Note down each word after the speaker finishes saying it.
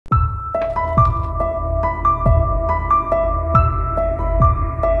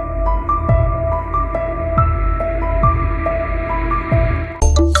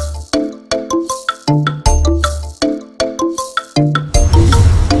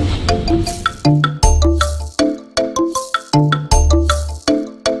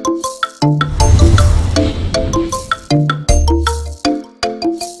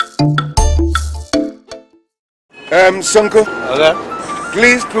Sonko. Okay.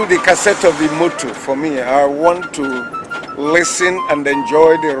 Please put the cassette of the moto for me. I want to listen and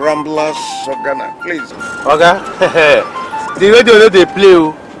enjoy the ramblers of Ghana. Please. Okay. The radio they play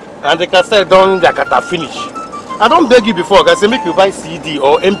and the cassette don't Jakarta finish. I don't beg you before, I say make you buy CD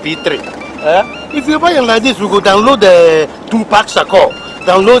or MP3. If you buy it like this, we go download the 2-pack Shakur,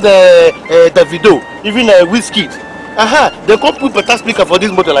 download the video, even a whiskey. They come put better speaker for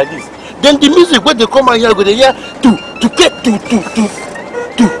this motor like this. Then the music when they come out here, go they hear to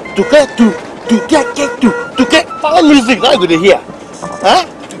get power music. Now go they hear.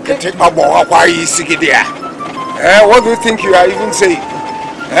 What do you think you are even saying?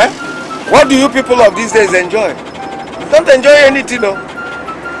 What do you people of these days enjoy? Don't enjoy anything, no.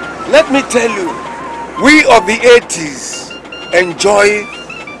 Let me tell you, we of the 80s enjoy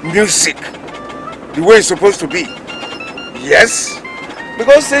music the way it's supposed to be. Yes,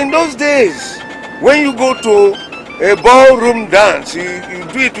 because in those days, when you go to a ballroom dance, you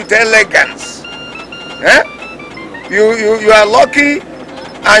do it with elegance. You are lucky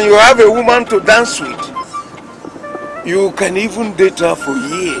and you have a woman to dance with. You can even date her for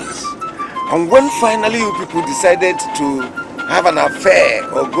years. And when finally you people decided to have an affair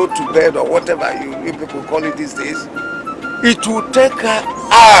or go to bed or whatever you people call it these days, it will take her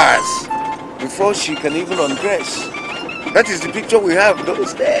hours before she can even undress. That is the picture we have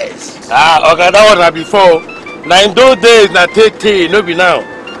those days. Okay, that was before. Now in those days, now take, no be now.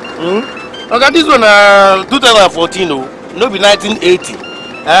 Okay, this one 2014, no be 1980.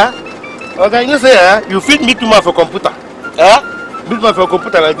 Okay, you say you fit meet woman for computer. Meet woman for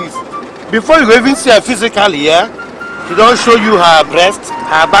computer like this. Before you even see her physically, she don't show you her breast,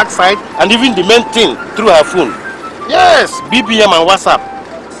 her backside, and even the main thing through her phone. Yes, BBM and WhatsApp.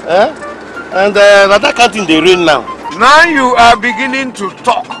 And that can't in the rain now. Now you are beginning to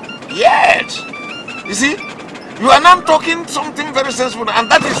talk. Yes. You see, you are now talking something very sensible, and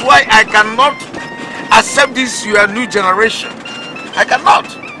that is why I cannot accept this your new generation. I cannot.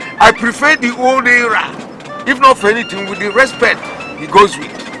 I prefer the old era. If not for anything, with the respect it goes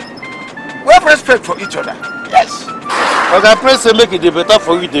with. We have respect for each other. Yes. Okay, pray say make it better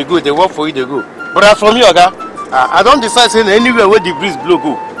for you they go, they work for you they go. But as for me, I don't decide saying anywhere where the breeze blow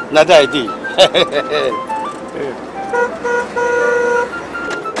go. Not that idea.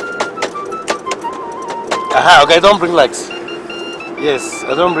 Okay, I don't bring lights. Yes,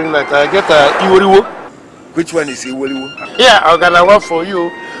 I don't bring lights. I get Iworiwo. Which one is Iworiwo? Yeah, I'm gonna work for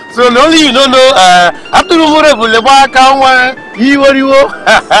you. So only you don't know after Iworiwo.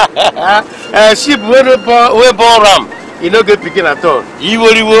 Sheep we born ram. You don't get picking at all.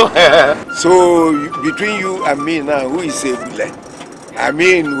 Iworiwo. So between you and me now, who is Ebule? I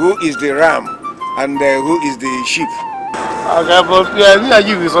mean, who is the ram and who is the sheep? Okay, but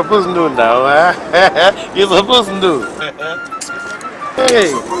you're supposed to know now. You're supposed to know.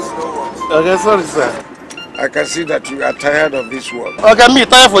 Hey. Okay, sorry, sir. I can see that you are tired of this work. Okay, me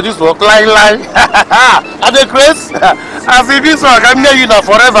tired for this work. Lie. Are they crazy? As if this work, I'm near you now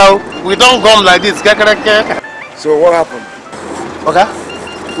forever. We don't come like this. So what happened? Okay.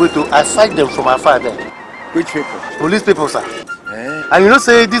 Wait to aside them from our father. Which people? Police people, sir. And you know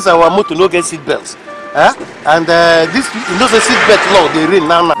say this our motor no get seat belts. And this you know say seat belt law they rain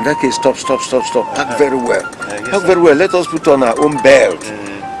now. In that case, stop. Pack very well. Pack very well. Let us put on our own belt.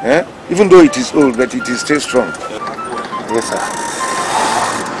 Even though it is old, but it is still strong. Yes, sir.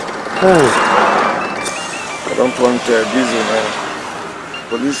 I don't want this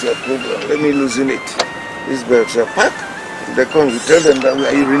police program. Let me loosen it. This belt, pack. They come, you tell them that we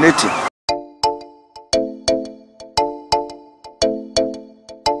are urinating.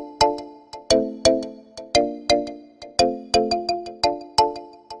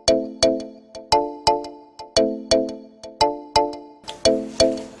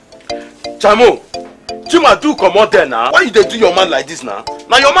 Chamo, Chima do come out there now. Why you dey do your man like this now?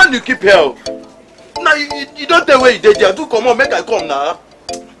 Now your man you keep here. Now you don't tell where you dey there. Do come on, make I come now.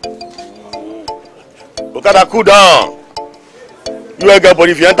 Okada, cool down. You ain't got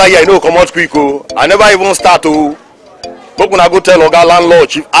body if you enter here, you know come out quick. I never even start to. But when I go tell Oga landlord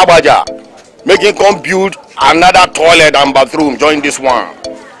Chief Agbaje, make him come build another toilet and bathroom. Join this one.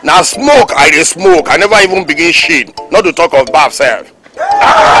 Now smoke, I dey smoke. I never even begin shit. Not to talk of bath self.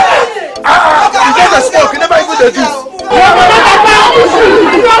 You don't smoke, you never even do this.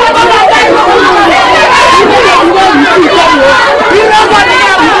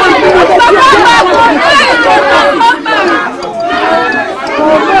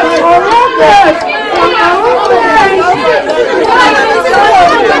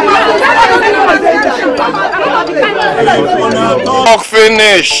 Talk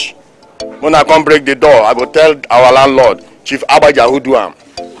finish. When I come break the door, I go tell our landlord, Chief Agbaje, who do am.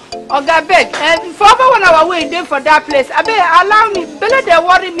 Oga beg, for over 1 hour we dey for that place. Abeg allow me, belle dey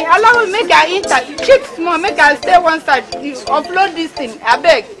worry me. Allow me make I enter. Cheap small, make I stay one side. You upload this thing.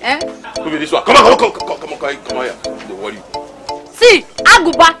 Abeg, Who be this one? Come on here. Don't worry. See,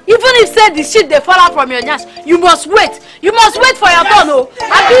 Aguba, even if say the shit they fall out from your nyash, you must wait. You must wait for your turn, oh.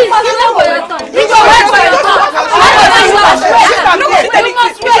 Abi, you must wait for your turn. You must wait for your turn. You must wait. You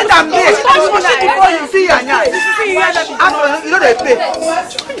must wait. before you see your nyash. You know they pay.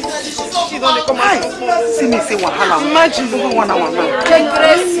 She don't come out. See me say wahala. Imagine even 1 hour now. Take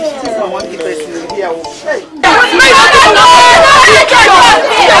grace. I want the person here.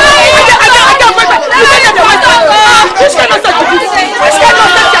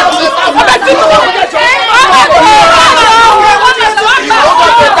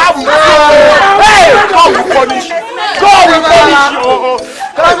 God will punish you. God will punish you.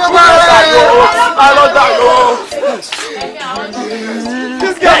 I love that,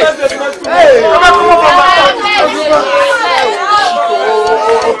 this guy. Hey,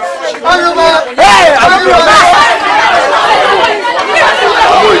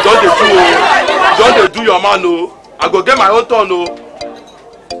 don't they do your man, no? I go get my own turn, no.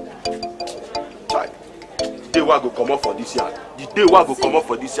 The day I go come up for this yard. The day I go come up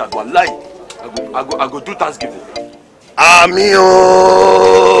for this yard, one lie. I go do Thanksgiving.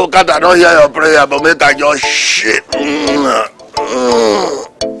 Amio, God, I don't hear your prayer, but make I just shit.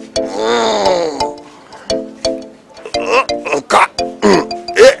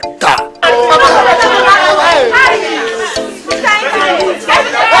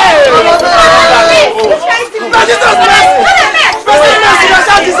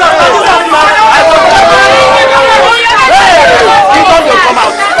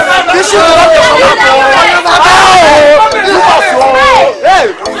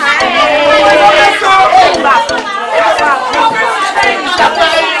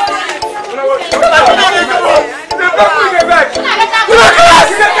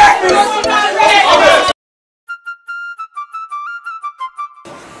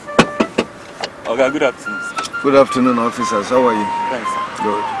 Okay, good afternoon. Good afternoon, officers. How are you? Thanks.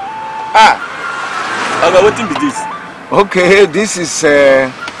 Good. Okay, what be this? Okay, this is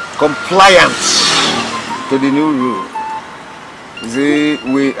compliance to the new rule. See,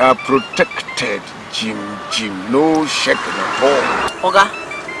 we are protected, Jim. No shaking at all. Oga,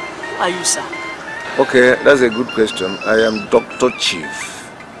 are you, sir? Okay, that's a good question. I am Dr. Chief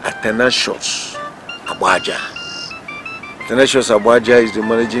Athanasius Agbaje. Athanasius Agbaje is the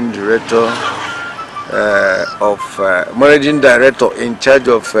managing director managing director in charge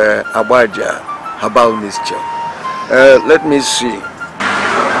of Agbaje herbal mixture. Let me see.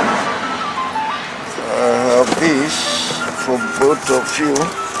 I have this for both of you.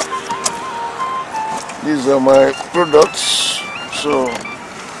 These are my products, so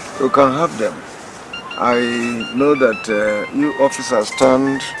you can have them. I know that you officers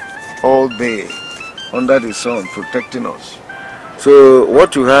stand all day under the sun protecting us. So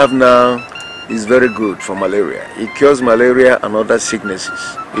what you have now is very good for malaria. It cures malaria and other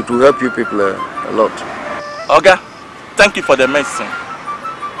sicknesses. It will help you people a lot. Okay, thank you for the medicine.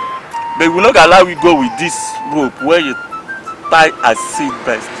 But we will not allow you go with this rope where you tie a seat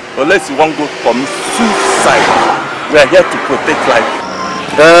best. Unless you want to go commit suicide. We are here to protect life.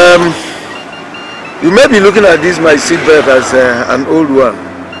 You may be looking at this my seatbelt as an old one,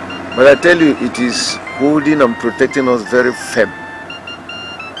 but I tell you it is holding and protecting us very firm.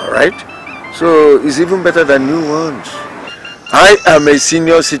 Alright? So it's even better than new ones. I am a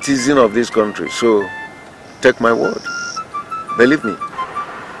senior citizen of this country, so take my word. Believe me.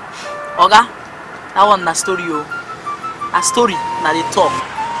 Oga, that one na story, oh. A story na the talk.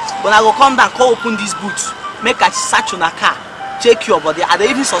 When I go come down, call open this boot, make I search on a car, check your body. I don't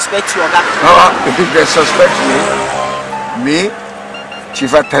even suspect you, Oga. If they suspect me,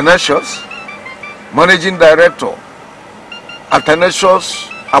 Chief Athanasius, Managing Director, Athanasius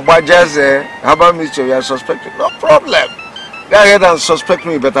Agbaje's herbal mixture, you are suspected. No problem. Go ahead and suspect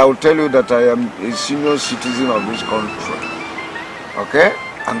me, but I will tell you that I am a senior citizen of this country. Okay?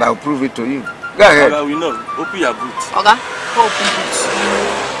 And I'll prove it to you. Go ahead. Oga, we know. Open your boot. Oga, go open boot.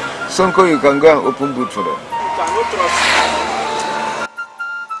 Sonko, you can go and open boot for them. You cannot trust.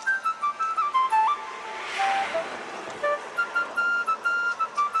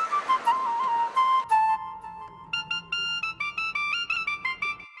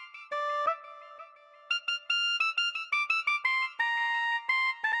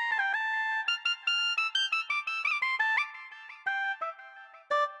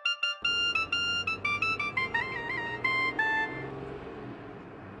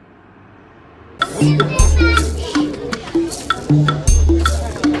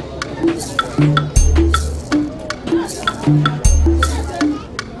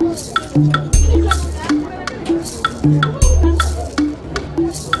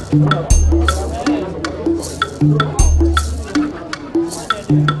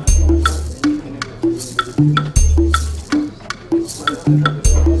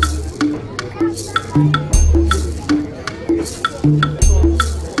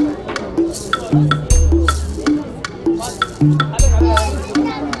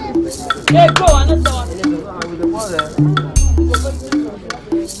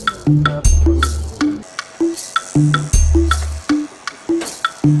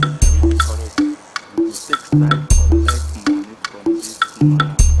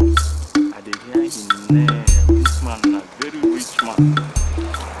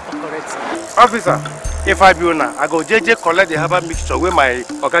 Officer, if I be owner, I go JJ collect the herbal mixture where my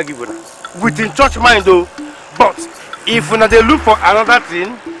oga give una. Within church mind though. But if una they look for another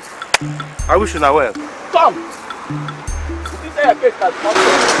thing, I wish una well. Tom! Did you say a case that's not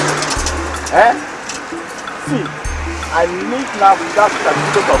eh? See, I need now that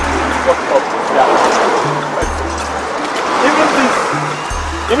certificate of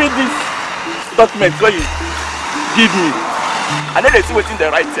even this document where you give me, I know they see what's in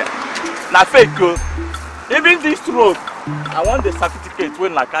the right here. Na fake go. Even this road, I want the certificate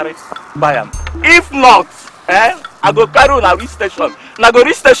when I carry buy am. If not, I go carry on a reach station. Na go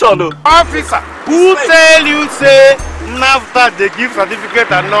reach station though. Officer, who tell you say NAFTA they give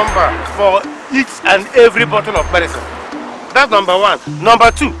certificate and number for each and every bottle of medicine? That's number one.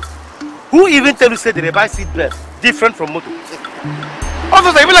 Number two, who even tell you say they buy seat belt different from motor?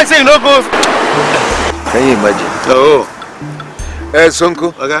 Officer, even like say you no go. Can you imagine? Oh.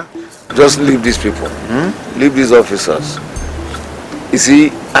 Sonko. Okay. Just leave these people. Leave these officers. You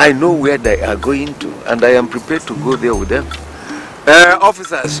see, I know where they are going to, and I am prepared to go there with them.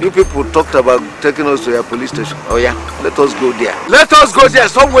 Officers, you people talked about taking us to your police station. Oh yeah, let us go there. Let us go there.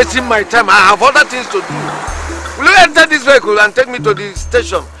 Stop wasting my time. I have other things to do. Will you enter this vehicle and take me to the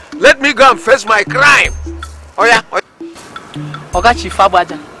station? Let me go and face my crime. Oh yeah. Oga Chief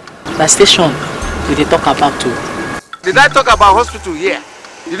Agbaje, the station we dey talk about too. Did I talk about hospital here?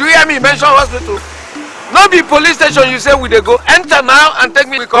 Did you hear me mention hospital? No be police station you say we dey go. Enter now and take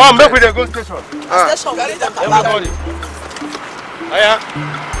me. Come, make we dey go station. Station we dey talk about. Everybody.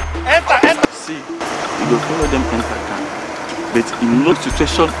 Enter. See, you go follow them enter town. But in no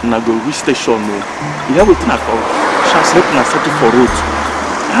situation, na go reach station no. You have wetin I call translate na settle for road.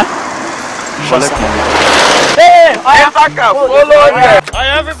 Collect money. Hey, follow them.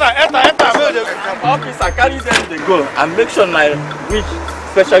 Officer, enter. Officer, carry them they go and make sure na reach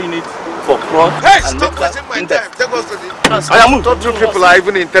special unit for fraud. Hey, stop wasting my time. Take us to the. I move. Top two people are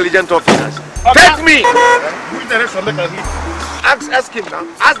even intelligent officers. Take me. Which direction make us leave? Ask him now.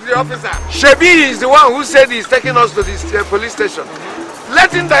 Ask the officer. Shebi is the one who said he's taking us to this police station.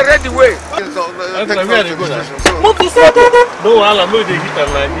 Let him direct the way. Move this way. No, I'll move the hit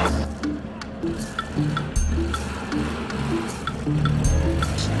and like this.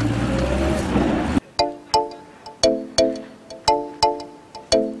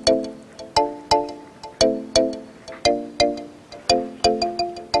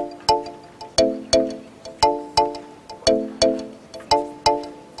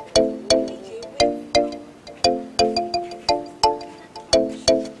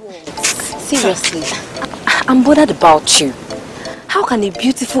 Seriously, I'm bothered about you. How can a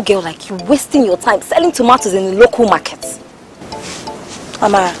beautiful girl like you wasting your time selling tomatoes in the local market?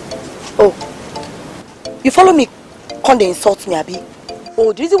 Amara, you follow me, come they insult me, Abi?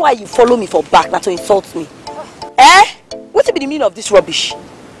 Oh, the reason why you follow me for back, not to insult me. What be the meaning of this rubbish?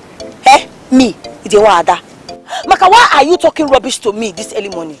 Me, Idewada. Maka, why are you talking rubbish to me this early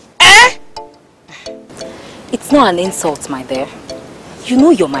morning? It's not an insult, my dear. You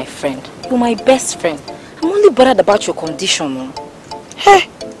know you're my friend. You're my best friend. I'm only bothered about your condition.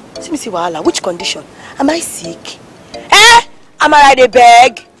 See me see wahala. Which condition? Am I sick? Am I right,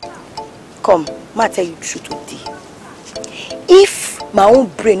 beg? Come, ma tell you the truth today. If my own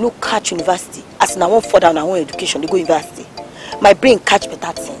brain no catch university, as I want further on my own education, they go university. My brain catch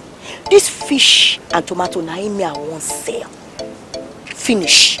better thing. This fish and tomato na me I won't sell.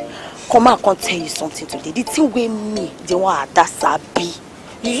 Finish. Come on, I can't tell you something today. The thing with me, they want that sabi.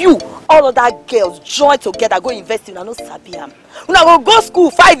 You, all of that girls join together, go invest in, I no sabi am. When I go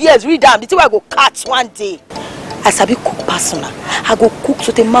school 5 years, read them. The thing I go catch one day. I sabi cook personal. I go cook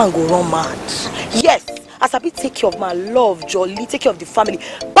so the man go run mad. Yes, I sabi take care of my love, jolly, take care of the family.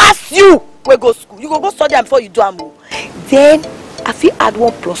 Pass you, we go school. You go study am before you do am. Then I feel add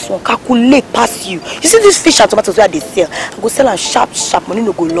 1 plus 1, calculate pass you. You see this fish and tomatoes where they sell? I go sell and sharp, money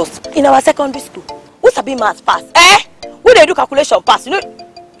no go lost. In our secondary school, who sabi maths pass? Who they do calculation pass? You know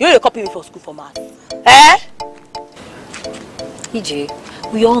they copy me for school for maths. EJ,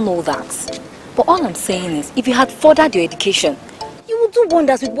 we all know that. But all I'm saying is, if you had furthered your education, you would do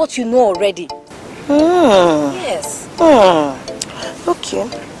wonders with what you know already. Yes. Okay.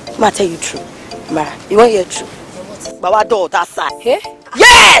 Ma tell you true. Ma, you want to hear true? Bawa door that side.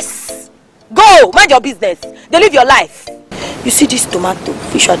 Yes! Go! Mind your business. They live your life. You see this tomato,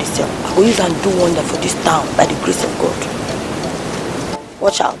 fish or the sell. I will use and do wonder for this town by the grace of God.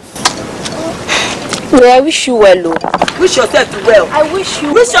 Watch out. Well, I wish you well, oh. Wish yourself the well. I wish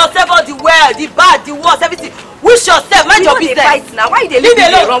you. Wish yourself all the well, the bad, the worst, everything. Wish yourself. Mind your business. We know they fight now. Why they leave me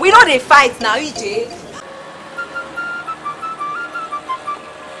alone? We know they fight now, EJ.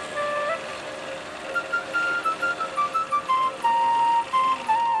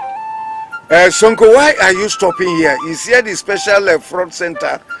 Sonko, why are you stopping here? Is here the special fraud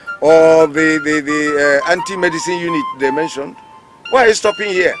center or the anti-medicine unit they mentioned? Why are you stopping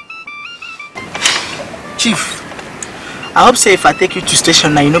here? Chief, I hope say if I take you to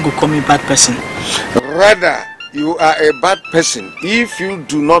station now, you no go call me bad person. Rather, you are a bad person if you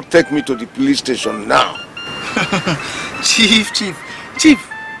do not take me to the police station now. Chief,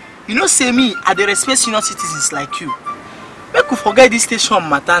 you know say me, I dey respect senior citizens like you. Make we forget this station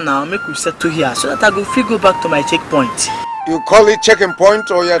matter now, make we settle here so that I go free go back to my checkpoint. You call it checking point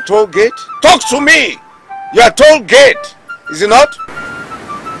or your toll gate? Talk to me! Your toll gate, is it not?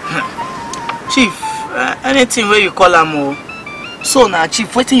 Chief, anything where you call am. So now,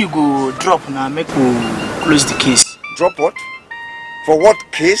 Chief, waiting you go drop now, make we close the case. Drop what? For what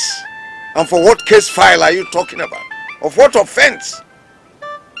case? And for what case file are you talking about? Of what offense?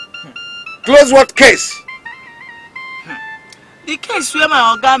 Close what case? The case where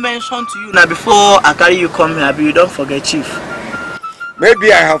my Oga mentioned to you now before I carry you come here, but you don't forget, Chief.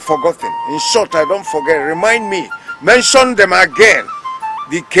 Maybe I have forgotten. In short, I don't forget. Remind me. Mention them again.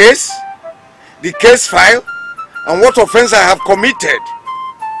 The case file, and what offense I have committed.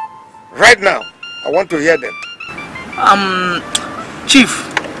 Right now, I want to hear them. Chief,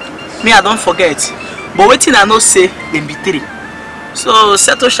 me I don't forget. But waiting I know say them be 3. So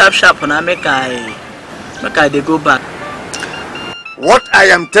settle sharp and I make I they go back. What I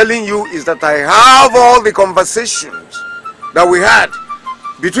am telling you is that I have all the conversations that we had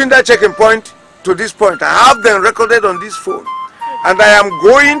between that checking point to this point. I have them recorded on this phone. And I am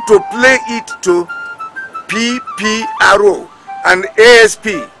going to play it to PPRO and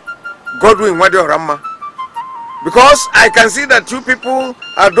ASP, Godwin Wadiorama. Because I can see that you people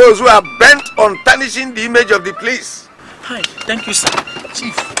are those who are bent on tarnishing the image of the police. Hi, thank you, sir.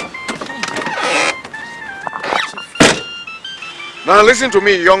 Chief. Now listen to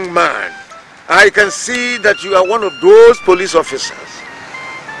me, young man. I can see that you are one of those police officers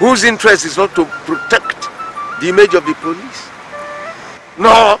whose interest is not to protect the image of the police,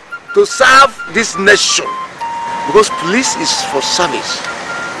 nor to serve this nation, because police is for service.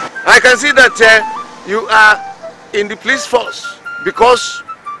 I can see that you are in the police force because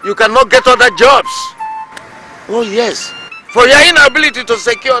you cannot get other jobs. Oh yes, for your inability to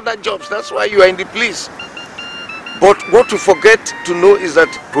secure other jobs, that's why you are in the police. But what you forget to know is that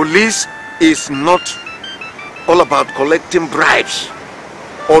police is not all about collecting bribes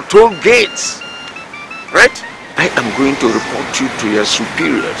or toll gates, right? I am going to report you to your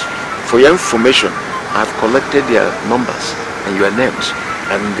superiors. For your information, I have collected their numbers and your names,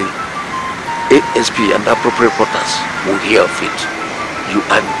 and the ASP and the appropriate reporters will hear of it. You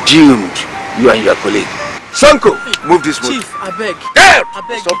are doomed, you and your colleague. Sanko, move this motor. Chief, I beg. There! I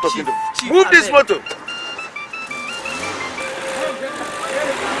beg. Stop talking to me. Chief, move this motor.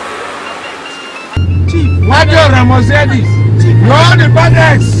 I must say this. All the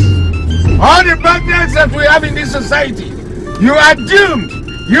badness that we have in this society, you are doomed.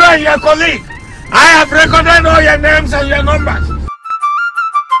 You and your colleague. I have recorded all your names and your numbers.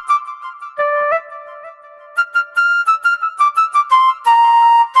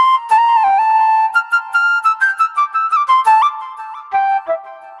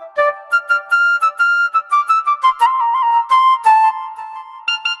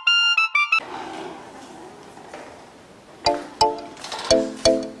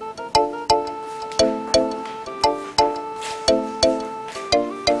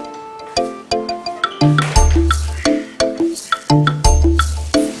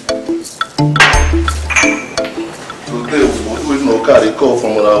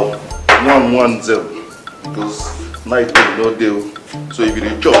 Because night will not deal. So if you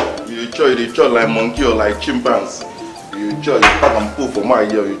chop like monkey or like chimpanzee, You chop, you pack and pull for my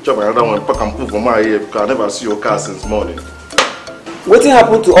ear. You chop another one, pack and pull for my ear because I never see your car since morning. What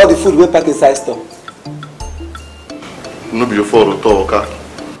happened to all the food we pack inside store? No be your fault at all, okay?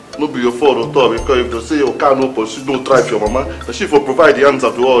 No be your fault at all because if you say your car no pursue, don't try for your mama. And she for provide the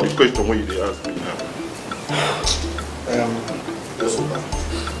answer to all the questions when you ask me now.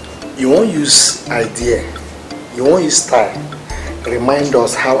 You won't use idea, you won't use style. Remind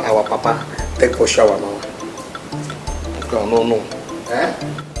us how our papa take for shower now. Okay, no. Eh?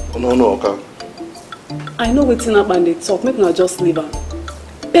 No, okay. I know wetin up and they talk, make una just leave am.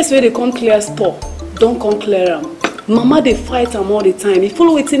 Best way they come clear store, don't come clear am. Mama they fight am all the time. You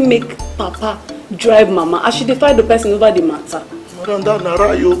follow wetin make papa drive mama. As she dey fight the person over the matter. Madam, that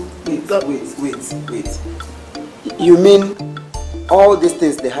nara you. Wait. You mean all these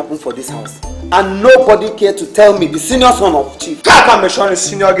things they happen for this house? And nobody care to tell me the senior son of chief. Kaka me shone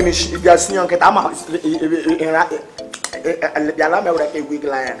senior gini senior nketa ama yala me wura ke wig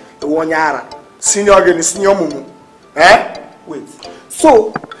lion. E wonyara. Senior gini senior mumu. Eh? Wait.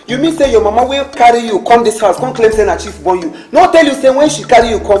 So you mean say your mama will carry you come this house, come claim say na chief born you. No tell you say when she carry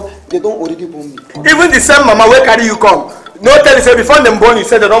you come, they don't already born me. Even the same mama will carry you come. No tell you say before them born you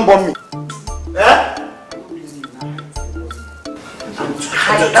say they don't born me. Eh?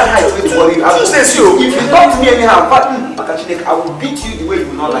 That height will worry you. I will say so. If you talk to me anyhow, I will beat you the way you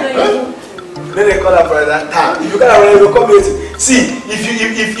not like. Then they call her for that time. If you can't already come here, see if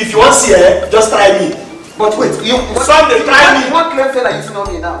you want to see her, just try me. But wait, you Sunday try me. You want claim say that you senior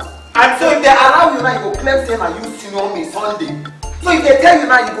me now. And so if they allow you now, you go claim say that you senior me Sunday. So if they tell you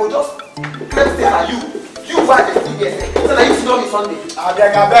now, you go just claim say that you want to see here, say that you senior me Sunday. I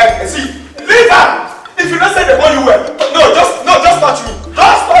beg. See, leave her. If you don't say the boy you were, just touch me.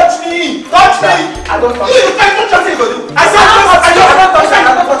 Just touch me. Touch me. I don't touch you. You can't touch me. I don't touch you. I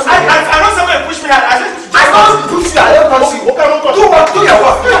don't say when you push me. I don't push you. I don't touch you. Okay, don't touch you. Do your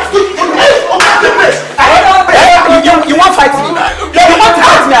work. You want fight me? You want to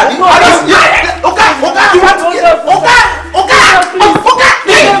fight me? You want to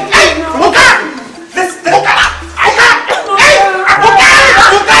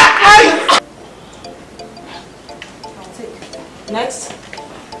Next.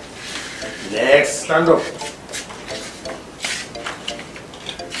 Stand up.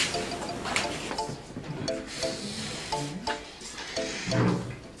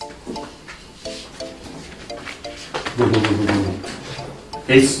 Go.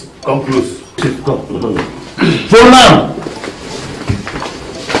 Please, come close. Come. Fall down.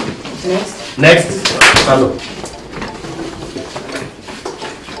 Next. Stand up.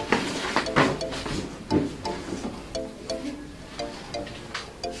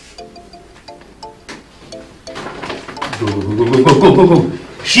 Go.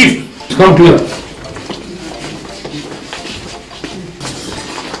 Shift. Come clear.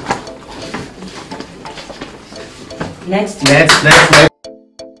 Next.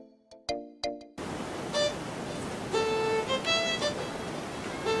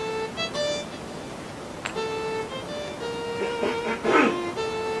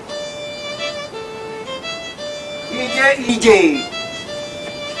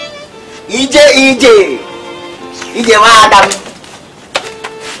 EJ Adam.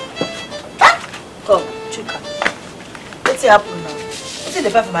 Come, Chuka. What's happening now? What's in the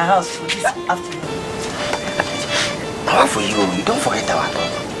back of my house for this afternoon? How for you? You don't forget our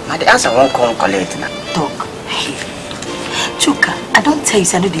talk. Now the answer won't come collect now. Talk. Hey. Chuka, I don't tell you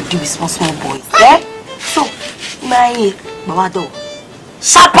say I know they deal with small boys. Yeah? So, my Mawado.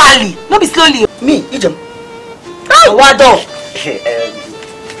 Sharply, no be slowly. Me, Ijem. Mawado.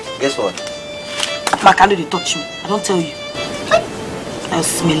 Guess what? Mark, I know they touch me. I don't tell you. I was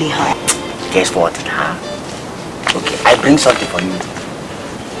smelling high. Guess what? Huh? Okay, I bring something for you.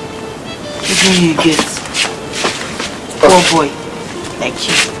 Even you get. Poor boy. Like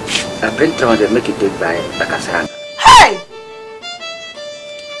you. I bring 300, make it take by Bakasan. Hey!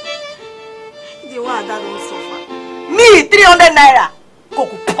 The one that don't suffer. Me, 300 naira. Go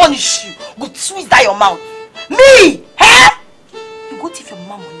punish you. Go twist that your mouth. Me! Hey! You go take your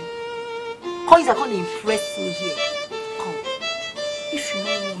mama money. Come, you're going to impress me here. Come. If you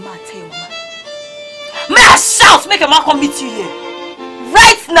know mama, tell your mama. May I shout, make a man come meet you here.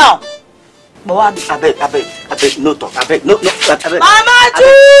 Right now. But I beg, no talk. I beg, no, I beg. Mama,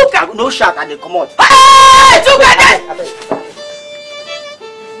 Chuka! No shout and they come out. Hey, Chuka! I beg.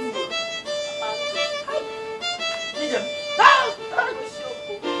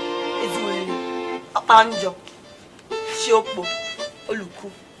 Apanjo, Shiopo, Oluku.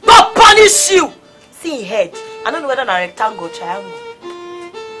 God punish you! See his head. I don't know whether it's a rectangle or triangle. I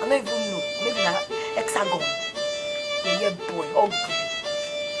don't even know. Maybe it's a hexagon. Yeah, boy, ugly.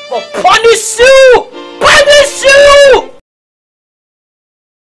 God punish you! Punish you!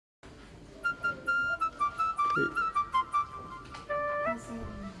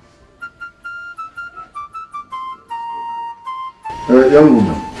 Young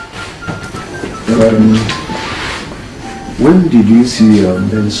woman, when did you see your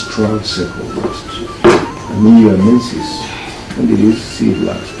menstrual cycle last? I mean your menses. When did you see it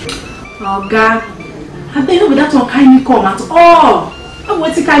last? Oh God, I don't know if that one kind me come at all. I'm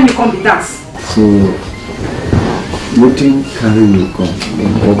waiting kind me come with that. So, waiting carry you come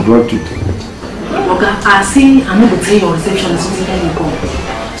or brought it? Okay, I say I'm not going to tell your reception is waiting kind me come.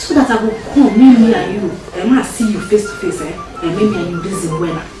 So that I will come, me and you, I must see you face to face, and maybe and you reason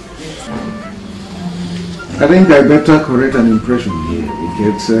well. I think I better correct an impression here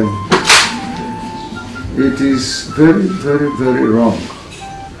because it is very, very, very wrong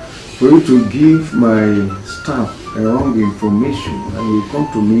for you to give my staff a wrong information and you come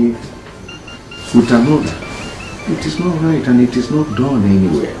to me with another. It is not right and it is not done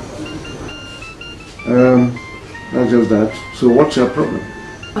anywhere. That's just that. So what's your problem?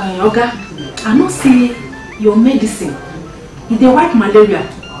 Okay, I know say your medicine, if they wipe malaria,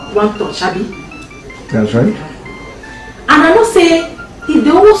 one touch, Abi. That's right. And I know say if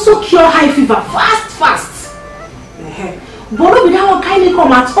they also cure high fever fast. But no be that one kind of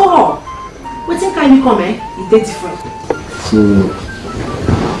come at all. Waiting kind of come, it is different. So,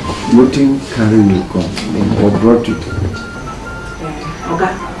 waiting carry you come or brought it?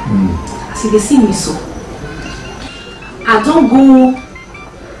 Okay. As they see me so, I don't go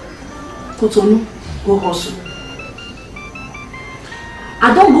Kotonu, go hustle.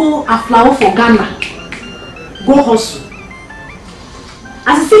 I don't go a flower for Ghana, go hustle.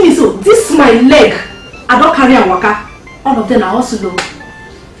 As you see me so, this my leg, I don't carry a waka. All of them are hustle.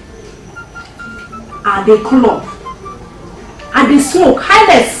 Are they club? Are they smoke?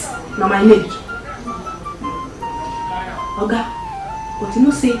 Highness, now my name. Oga, but you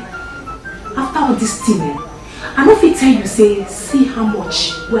know say, after all this thing, I don't fit tell you say, see how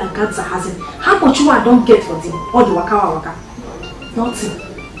much we are God's has it. How much you I don't get for them, all the waka. Nothing.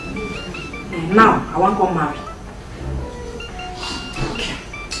 And now I want to come marry. Okay.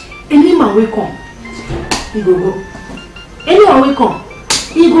 Any man will come, he go. Anyone will come,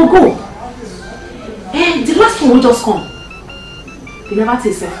 he go. And the last one will just come. He never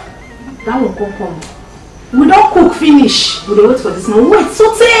takes it. That one come. We don't cook finish. We don't wait for this man. Wait,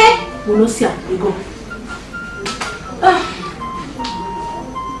 so say we don't see him. We go.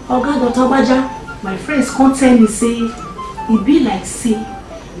 Oga Dr. Agbaje, my friends can't tell me say it be like say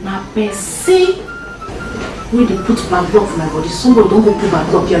na person when they put bad block for my body. Somebody don't go put bad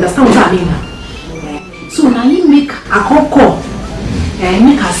block. You understand what I mean now? So now you make a call and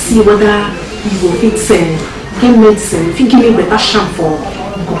make her see whether you will fit get medicine. If you give me better sham for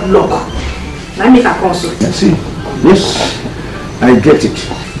good luck. Now make a call so. I see. Yes, I get it.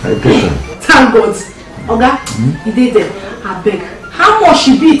 Thank God. Oga, he did it. I beg. How much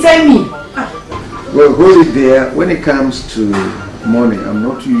should be? Tell me. Well, hold it there. When it comes to money, I'm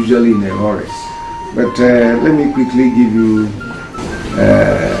not usually in a hurry. But let me quickly give you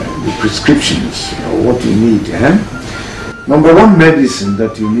the prescriptions of what you need. Number one medicine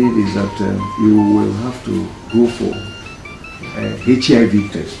that you need is that you will have to go for a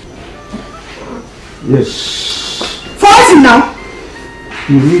HIV test. Yes. For what now?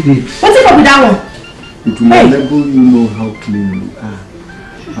 You need it. What's it up with that one? It will enable you know how clean you are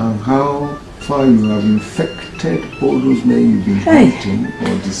and how far you have infected all those men you've been hating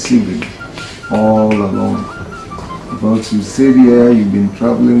or deceiving all along. Because you said here you've been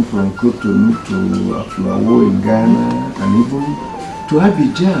traveling from Cotonou to Aflawo in Ghana and even to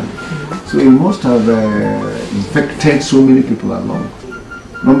Abidjan. So you must have infected so many people along.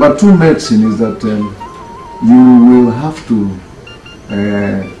 Number two medicine is that you will have to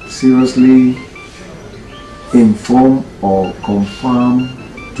seriously inform or confirm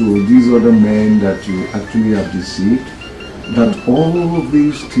to these other men that you actually have deceived that all of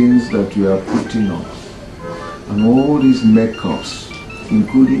these things that you are putting on and all these makeups,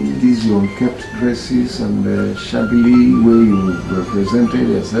 including these your unkept dresses and the shabbily way you represented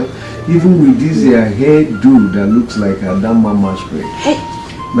yourself, even with this hairdo that looks like a damn mama spray,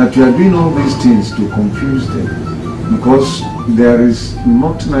 that you are doing all these things to confuse them. Because there is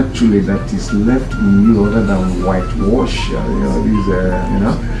nothing actually that is left in you other than whitewash,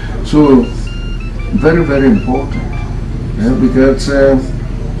 So, very, very important. Because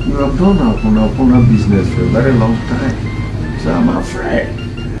you have done Apuna business for a very long time. So I'm afraid.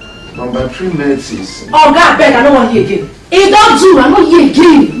 Number 3 medicines. Oh God, beg, I don't want to hear again. It don't do, I don't hear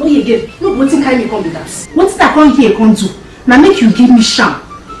again. No hear again. No, what thing can you come with that? What thing I can't hear come do? Now make you give me sham.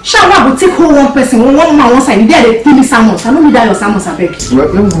 Sham, I will take hold one person, one man, one side. There they give me salmons. I don't need that your salmons, I beg.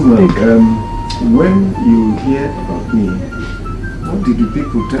 Well, young woman, when you hear about me, what did the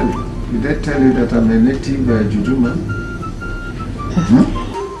people tell you? Did they tell you that I'm a native juju man?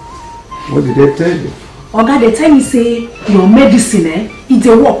 What did they tell you? Oga, they tell me say your medicine, it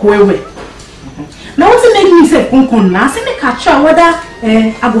dey work well. Now what make me say come now? Say make I try whether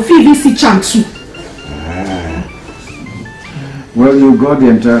I go fit even see charm too. Well, you got the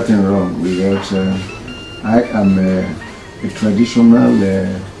entire thing wrong because I am a traditional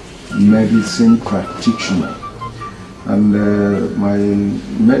medicine practitioner, and my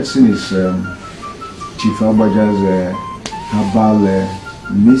medicine is Chief Agbaje's herbal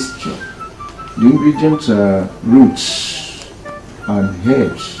mixture. The ingredients are roots and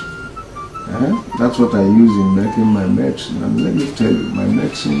herbs. That's what I use in making my medicine. And let me tell you, my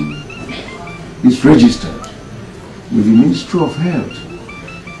medicine is registered with the Ministry of Health.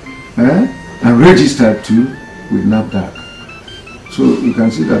 And registered too with NAFDAC. So you can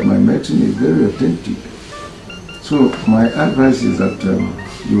see that my medicine is very authentic. So my advice is that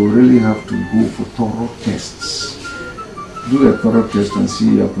you really have to go for thorough tests. Do a thorough test and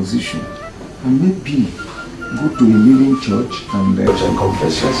see your position. And maybe go to a living church and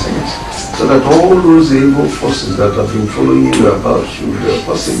confess your sins, so that all those evil forces that have been following you about should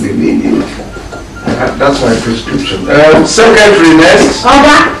possibly leave you. That's my prescription. Secretary next.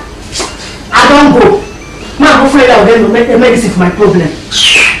 Oga, I don't go. Ma, go find out then make medicine for my problem.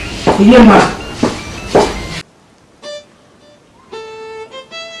 You hear, ma?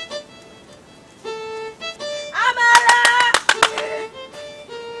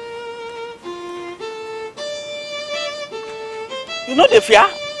 You know the fear?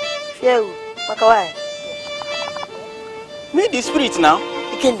 Fear who? Why? Me the spirit now.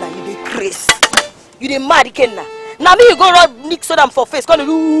 Ikenna, you dey crazy. You dey mad, Ikenna. Now me you go rub mix them for face, call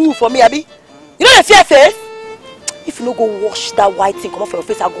you for me, abi? You know the fear face? If you no go wash that white thing come off your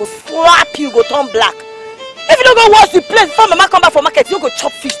face, I go slap you, go turn black. If you no go wash the place before mama come back from market, you go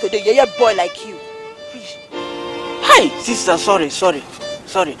chop fish today. Yeah, boy like you. Fish. Hi, sister, sorry.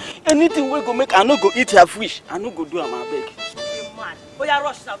 Anything we go make, I no go eat your fish. I no go do am, abeg. Oh, yeah,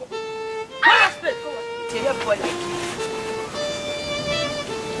 rush now. Go. Rush, go. Yeah, boy like you.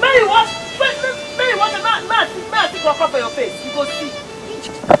 Mary, what? Mary, what? Man, go for your face. You go see.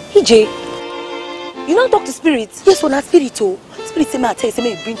 EJ, you don't talk to spirits? Yes, when I spirit too. Spirit say me I tell you, say me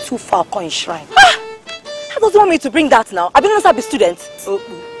you bring too far coin shrine. How does he want me to bring that now? I've been honest, I'll be student. Oh,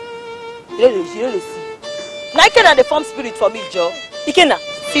 you don't see. Now Ikenna the form spirit for me, Joe. Ikenna.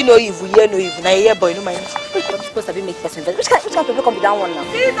 See no evil, hear no evil. Now hear boy, no mind. I'm supposed to be make person. Which kind of people come be that one now?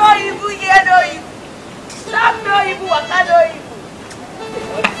 See no evil, hear no evil. Stop no evil, waka no evil.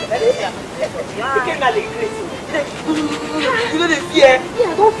 Ikenna the crazy. You know the fear?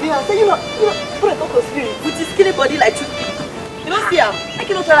 Yeah, I don't fear. I say you know, put a talk of spirit. With his skinny body like toothpick. You don't see him? I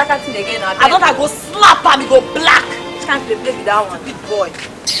cannot try that thing again. I don't I go slap him, he go black. Which kind of play with that one? Big boy.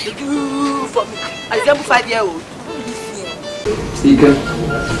 They do for me. I resemble 5-year-old. Ika,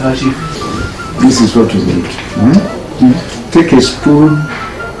 this is what you need. Take a spoon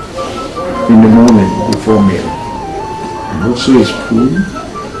in the morning before meal, and also a spoon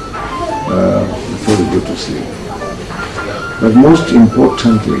before you go to sleep. But most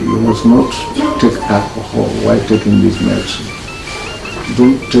importantly, you must not take alcohol while taking this medicine.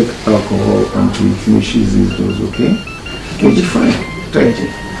 Don't take alcohol until you finish these doses, okay? You'll be fine. Thank you.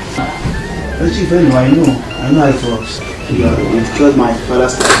 Chief, I know how it works. You've cured my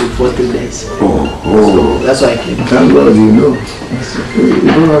father's typhoid for 3 days. So that's why I came. Thank God you know. You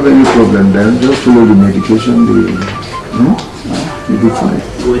don't have any problem then. Just follow the medication. You'll be fine.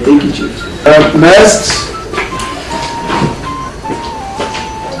 Well, thank you, Chief. Next.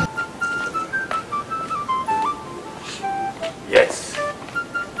 Yes.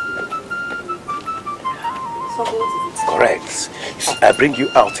 Correct. I bring you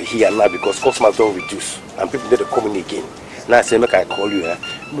out here now because customers don't reduce and people need to come in again. Now I say, make I call you here.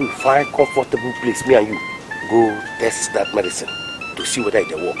 We find comfortable place, me and you. Go test that medicine to see whether it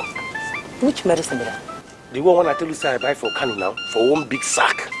will work. Which medicine is that? The one I tell you, say I buy for Kano now, for one big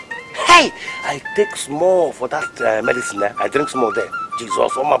sack. Hey, I take small for that medicine. I drink small there. Jesus,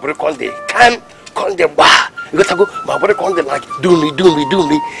 oh my brother, come, bah. Because I go, my brother, like, do me.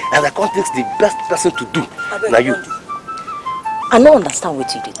 And I can't think the best person to do. Now you. I don't understand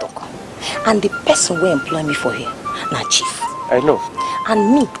what you talk. And the person who employ me for here, now chief. I know.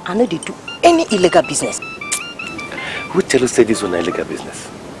 And me, I know they do any illegal business. Who tell you say this is an illegal business?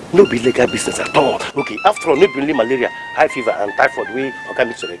 No be legal business at all. Okay, after all, no be only malaria, high fever, and typhoid we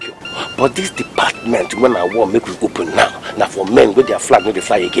organic cure. But this department, when I want make we open now for men with their flag, no they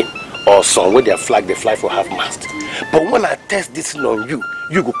fly again. Or some with their flag, they fly for half mast. But when I test this thing on you,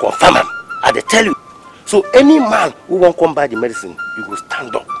 you go confirm them. I they tell you. So any man who won't come buy the medicine, you go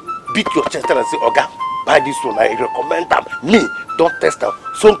stand up, beat your chest and say, Oga, buy this one. I recommend them. Me, don't test them.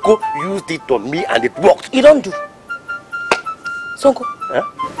 Sonko used it on me and it worked. You don't do. Sonko. Huh?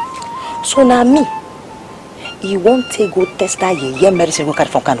 So now me, you won't take go test that your medicine go carry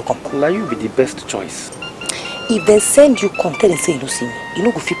from Kano come. Now you be the best choice. If they send you come tell and say you don't see me, you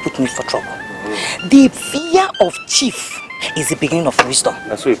know go fit put me for trouble. The fear of chief is the beginning of wisdom.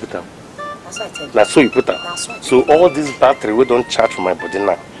 That's what you put them. That's what I tell you. That's so you put them. So all this battery we don't charge for my body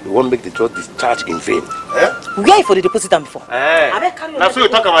now. You won't make the drug discharge in vain. Eh? Where you for the deposit them before? That's what you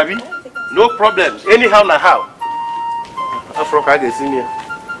talk about me. No problem. Anyhow now how. Africa get in here.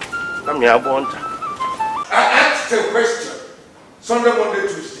 I asked a question Sunday, Monday,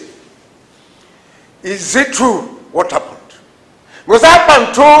 Tuesday. Is it true what happened? Because that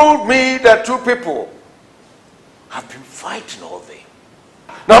man told me that two people have been fighting all day.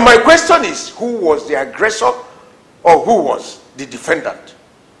 Now my question is, who was the aggressor or who was the defendant?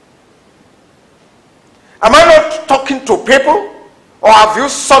 Am I not talking to people? Or have you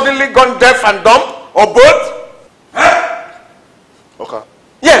suddenly gone deaf and dumb? Or both? Huh? Okay.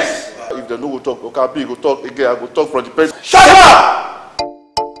 Yes. If they no go talk, okay, go talk again. I go talk from the person. Shut up!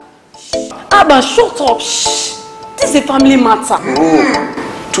 Abba, shut up. Shh. This is a family matter.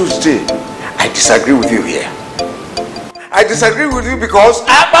 Oh, Tuesday, I disagree with you here. I disagree with you because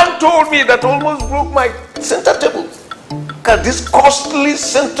Abba told me that almost broke my center table. Look at this costly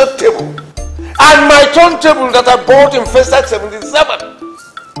center table. And my turntable that I bought in Festac 77.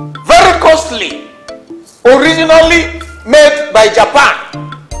 Very costly. Originally made by Japan.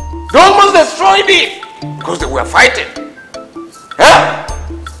 They almost destroyed it because they were fighting. Huh?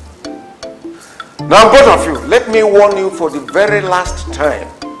 Now both of you, let me warn you for the very last time.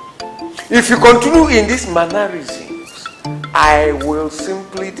 If you continue in these mannerisms, I will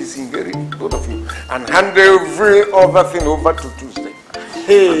simply disinherit both of you and hand every other thing over to Tuesday.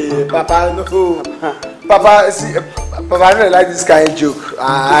 Hey, Papa, no. Papa, see, Papa, I don't like this kind of joke.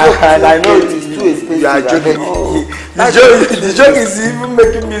 And I know it is too expensive. You are joking. The joke is even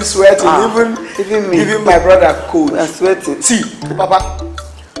making me sweat. Even me. Giving my brother cold. I'm sweating. See, Papa,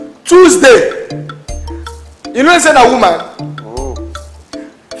 Tuesday, you know, say a woman. Oh.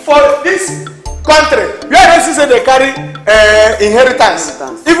 For this country, you don't see say they carry inheritance.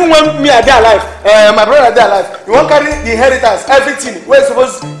 Even when me are there alive, my brother are there alive, you won't carry the inheritance, everything. Where you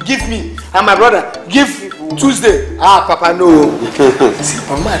supposed to give me and my brother give Tuesday. Ah, Papa, no. See,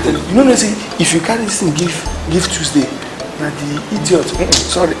 Mama, you know, see, if you carry this thing, give Tuesday. Now the idiot,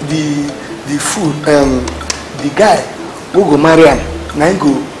 sorry, the fool, the guy who go marry him, now he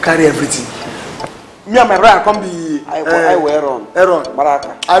go carry everything. Me and my brother come be. I will Aaron.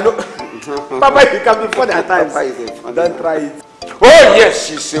 Baraka. I know. Papa, you can be for that time. Don't try it. Oh yes,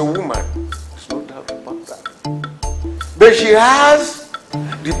 she's a woman. There's no doubt about that. But she has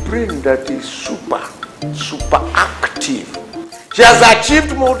the brain that is super active. She has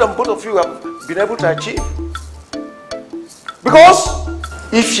achieved more than both of you have been able to achieve. Because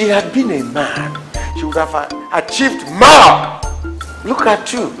if she had been a man, she would have achieved more. Look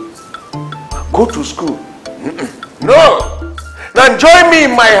at you. Go to school. No. Now join me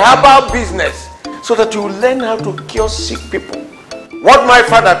in my herbal business so that you learn how to cure sick people. What my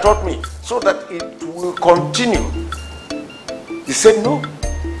father taught me, so that it will continue. He said, no,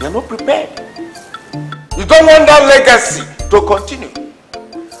 you're not prepared. You don't want that legacy to continue.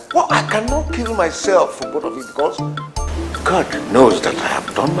 Well, I cannot kill myself for both of you because God knows that I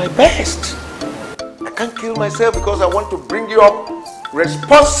have done my best. I can't kill myself because I want to bring you up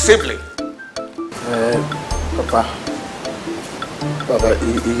responsibly. Papa,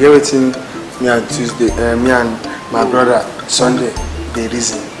 you hear everything me and Tuesday, me and my brother Sunday, the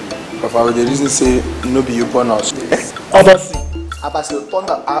reason. Papa, the reason say no be you born us. Abasi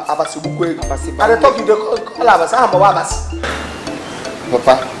thunder, Abasi bukwe. I dey talk you dey call Abasi, I'm Abasi.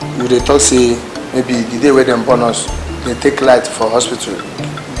 Papa, you dey talk say maybe the day where them born us, they take light for hospital.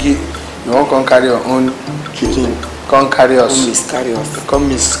 You won't come carry your own pikin, come carry us. Come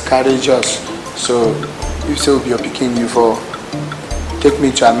miscarry us. So if so be your pikin, you for take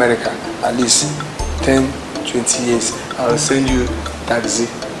me to America at least 10-20 years. I will send you taxi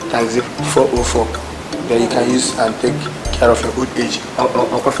 404 that you can use and take care of your old age.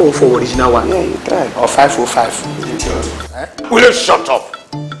 Or 404 original one. Yeah, you try. Or 505. Will you shut up?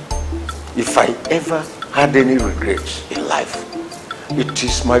 If I ever had any regrets in life, it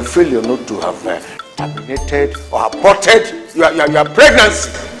is my failure not to have terminated or aborted your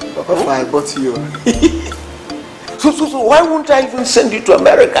pregnancy. Papa, I bought you. So why won't I even send you to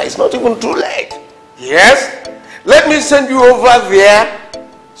America? It's not even too late. Yes? Let me send you over there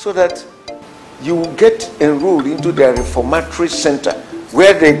so that you will get enrolled into their reformatory center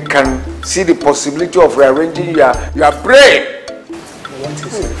where they can see the possibility of rearranging your brain. What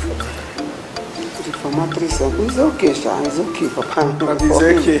is reformatory center? It's okay, Sha. It's okay, Papa. It's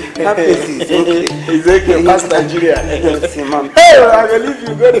okay. It's okay. It's okay. Past Nigeria. See, Mom. Hey, I believe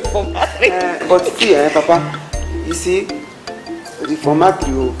you go reformatory. But see, Papa, you see,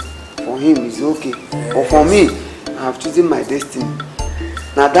 reformatory for him is okay. But for me, I have chosen my destiny.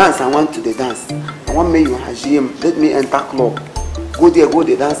 Now dance, I want to the dance. I want me you hajim. Let me enter club. Go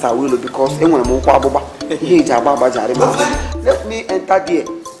there, dance I will because anyone more kwababa. Let me enter there.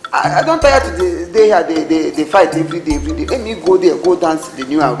 I don't tire to they here they fight every day. Let me go there, go dance the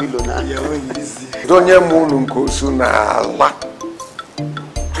new Awilo now. Yeah, easy. Donye mulunkosu na ala.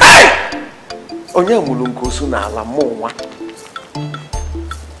 Hey! Onye mulunkosu na ala monwa.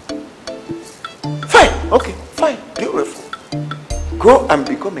 Fine, okay, fine, beautiful. Go and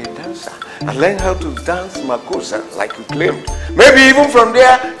become a dancer and learn how to dance makosa like you claimed. Maybe even from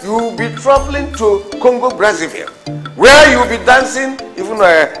there you will be traveling to Congo, Brazzaville, where you will be dancing even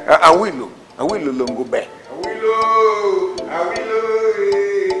Awilo Longo Bear. Awilo.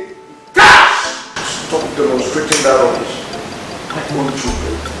 Stop demonstrating that rubbish. My own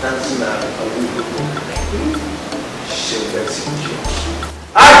children dancing Awilo. Shameless idiots.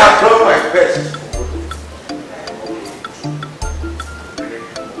 I have done my best.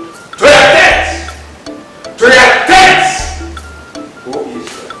 To your tents! Who is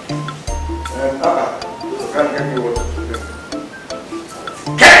that? You can't get me water to drink.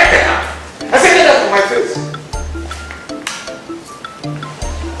 Get there! I said get out of my face!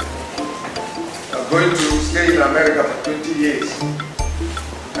 I'm going to stay in America for 20 years.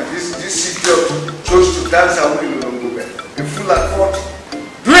 And this idiot chose to dance away in Longube. A fool at 40.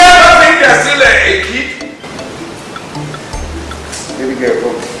 Do you ever think they're still a kid? Maybe get a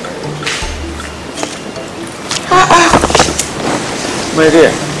problem. My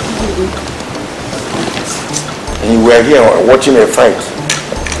dear, and you were here watching a fight,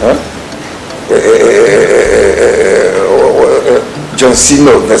 huh? John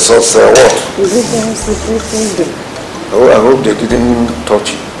Cena versus what? Oh, I hope they didn't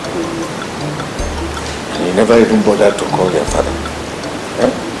touch you. And you never even bothered to call your father.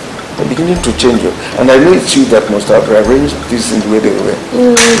 Huh? They're beginning to change you. And I know it's you that must have arranged this in the way they were.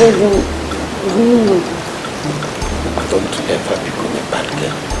 Don't ever become a bad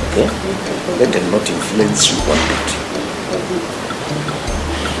girl, okay? Let them not influence you one bit.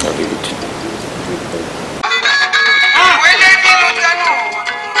 I'll leave it.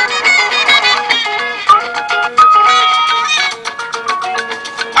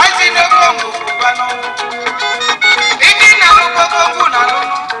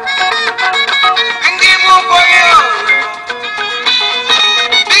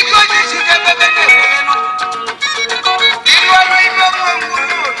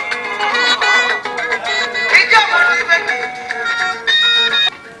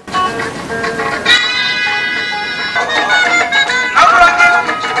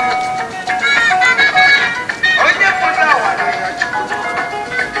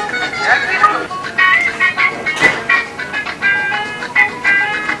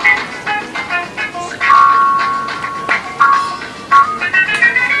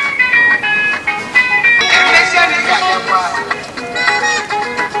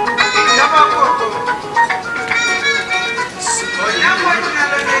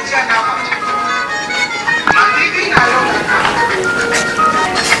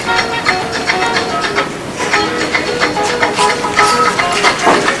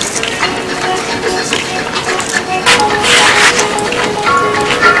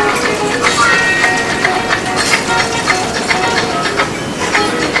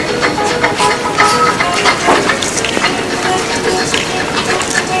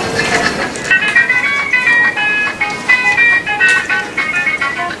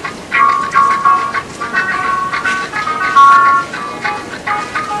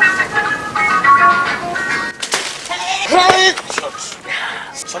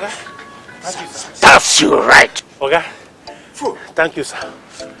 That's you right. Okay. Thank you, sir.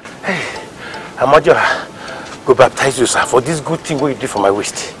 Hey, Amaechi, go baptize you, sir, for this good thing what you did for my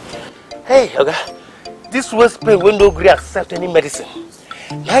waist. Hey, okay. This waist pain will not agree accept any medicine.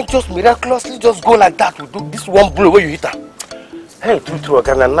 Now just miraculously just go like that with this one blow where you hit her. Hey, true,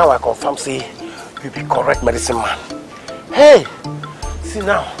 okay, and now I confirm say you be correct medicine man. Hey, See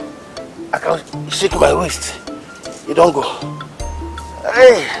now, I can shake my waist. You don't go.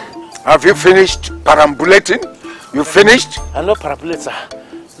 Hey. Have you finished perambulating? You finished? I'm not perambulating, sir.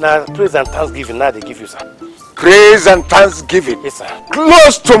 Now, praise and thanksgiving, now they give you, sir. Praise and thanksgiving? Yes, sir.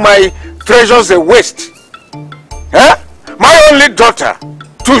 Close to my treasures a waist. Huh? My only daughter,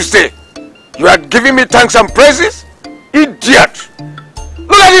 Tuesday. You are giving me thanks and praises? Idiot!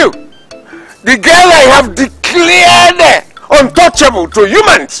 Look at you! The girl I have declared untouchable to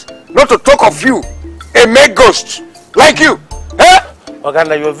humans, not to talk of you, a mere ghost like you. Huh?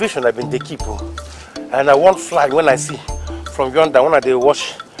 Oganda, your vision I've been the keep. And I won't fly when I see from yonder when they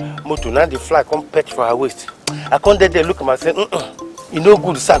wash motor, now the fly come perch for her waist. I can't there look at myself, you know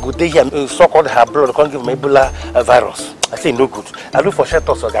good, sir, good day here, suck all her blood, can't give me Ebola virus. I say no good. I look for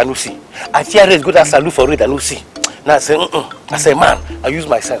shelter, so I don't see. I fear it's good as I look for it, I don't see. Now I say, man, I use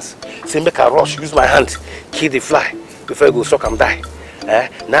my sense. Say, make a rush, use my hand, kill the fly before I go suck and die.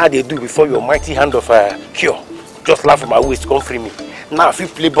 Now they do before your mighty hand of cure. Just laugh at my waist, come free me. Now if you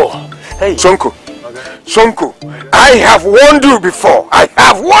play ball. Hey. Sonko, Sonko, I have warned you before. I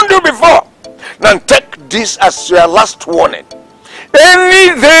have warned you before. Now take this as your last warning.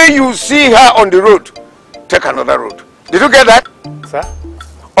 Any day you see her on the road, take another road. Did you get that? Sir?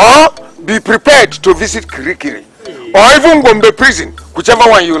 Or be prepared to visit Kirikiri. Or even Gombe prison, whichever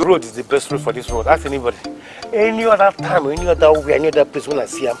one you... Road is the best road for this road. Ask anybody. Any other time, any other way, any other place when I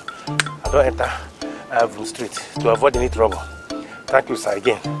see him, I don't enter Avon Street to avoid any trouble. Thank you, sir,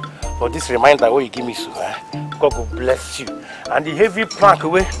 again, for this reminder what you give me, sir. God will bless you. And the heavy plank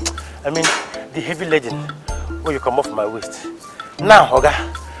away, the heavy legend where you come off my waist. Now, Oga,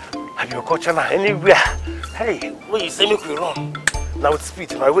 have your culture now anywhere? Hey, when you say make we run, now with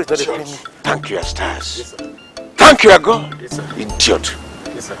speed, my waist doesn't pain me. Thank you, stars. Yes, sir. Thank you, God. Yes, sir. Idiot.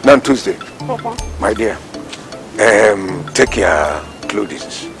 Yes, sir. Now Tuesday, my dear, take your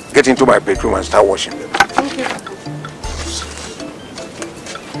clothes. Get into my bedroom and start washing them. Thank you.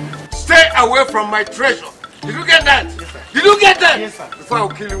 Stay away from my treasure. Did you get that? Yes, sir. Did you get that? Yes, sir. Before I'll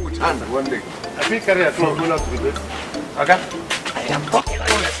kill you with hand one day. I think carry a clothes going out to the bed. Okay? I am talking.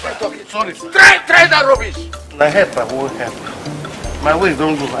 Sorry. Try that rubbish. My head, I won't help. My waist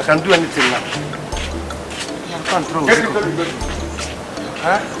don't go. I can do anything now. I can't throw it.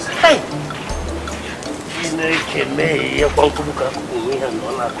 Huh? Hey!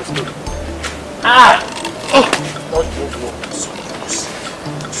 Ah! Oh!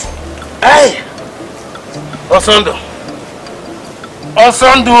 Hey! Osondo!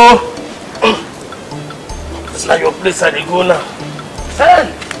 Osondo! It's like your place I go now. Hey!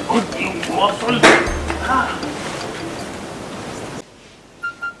 Good thing, Osondo! Ah!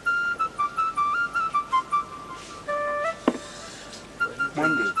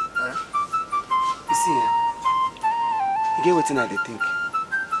 Monday. You see, you get what I think.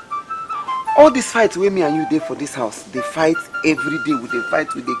 All these fights where me and you did for this house, they fight every day. They fight,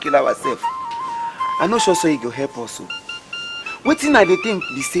 they kill ourselves. I know sure so you go help also. What I think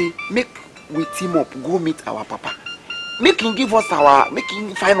they say, make we team up, go meet our papa. Make him give us make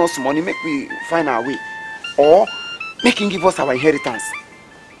him find us money, make we find our way. Or make him give us our inheritance.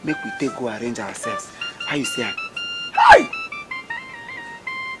 Make we take go arrange ourselves. How you say? Hi!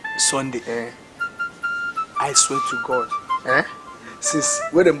 Sunday, I swear to God, since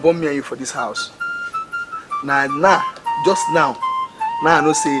when they bomb me and you for this house, just now I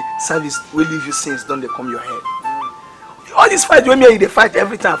know say service will leave you since don't they come your head. All this fight when me and you they fight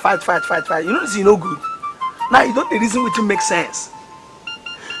every time, fight. You know this is no good. Now you don't the reason which make sense.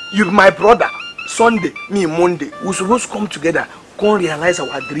 You my brother, Sunday, me Monday, we supposed to come together, come realize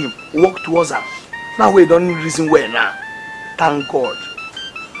our dream, work towards her. Now we don't reason where now. Thank God.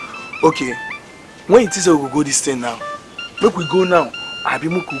 Okay, when it is we will go this thing now, make we go now. I be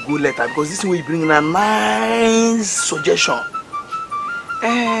we could go later because this way you bring in a nice suggestion.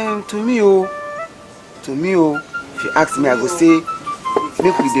 To me, if you ask me, I go say,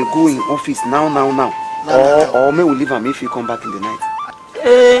 make we dey go in office now. Or may we leave him if you come back in the night.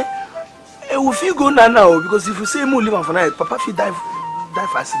 If you go now because if you say we leave him for night, Papa if die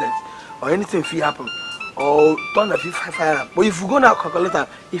for accident or anything if happen. Or turn the fire. But if you go now, calculator,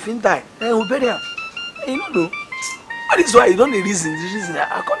 if he die, then we'll bury him. You don't know. That is why you don't need reason. The reason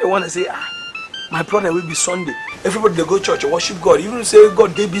I can't want to say, my brother will be Sunday. Everybody they go church or worship God. Even say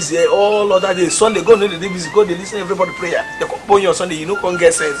God they busy all other days. Sunday God no they busy. God they listen everybody prayer. They come on your Sunday, you know, can't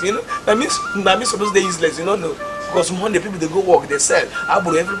get sense. You know that means supposed they useless. You know no. Because Monday people they go work, they sell.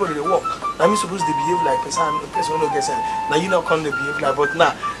 Everybody they work. That means supposed they behave like person no get sense. Now you know come they behave like, but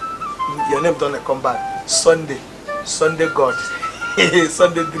now your name don't come back. Sunday God,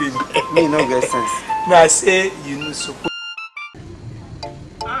 Sunday dream. Me no get sense. Now I say you know suppose.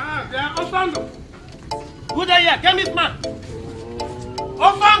 Osando. Who they here? Get this man.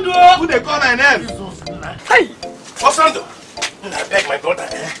 Osando. Who they call my name? Hey, Osando. I beg my brother.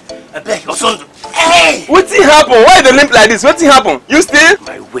 I beg Osando. Hey. What's happen? Why they limp like this? What's happen? You still?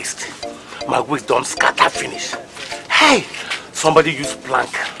 My waist don't scatter finish. Hey, somebody use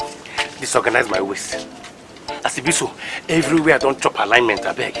plank. Disorganize my waist. As it be so, everywhere I don't chop alignment,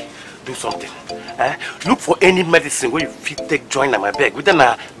 I beg. Do something. Look for any medicine where you fit take join my bag. Within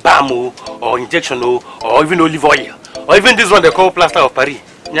a balm or injection or even olive oil. Or even this one they call plaster of Paris.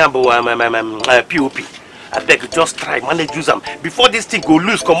 POP. I beg you, just try, manage use them. Before this thing go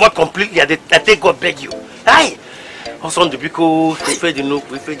loose, come out completely, I take God beg you. Hey! Also, no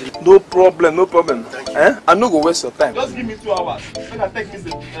problem. I'm not going to waste your time. Just give me 2 hours. Then I take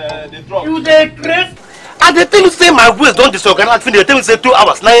the drug. You dey crazy? And the thing say my waist don't disorganize. They tell me say 2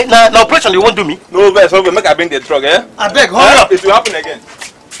 hours. Now operation you won't do me. No, best. Make I bring the drug, eh? I beg, hurry up. It will happen again.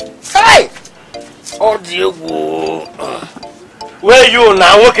 Hey! Oh dear. Where you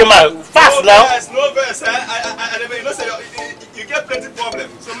now? Working man fast now. No best. I never. You know say you get plenty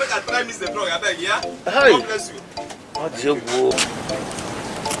problems. So make I try miss the drug. I beg, yeah. Hey. God bless you. Oh dear.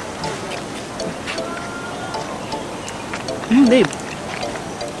 Babe,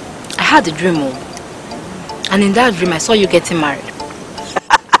 I had a dream, and in that dream I saw you getting married.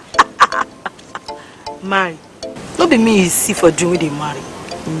 Marry? Don't be me you see for dream when they marry.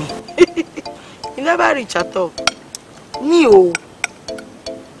 Me. You never reach at all. Me oh.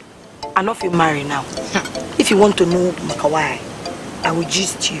 I not feel married now. If you want to know why, I will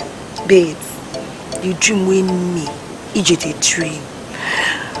gist you. Babe, you dream with me. It's just a dream.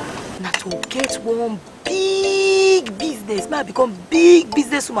 Now to get one big business, man, become big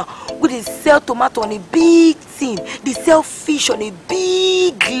businesswoman. We dey sell tomato on a big thing. They sell fish on a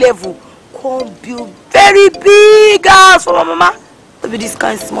big level. Come build very big house for my mama. Maybe this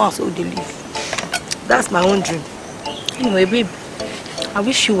kind of small so they live. That's my own dream. Anyway, babe, I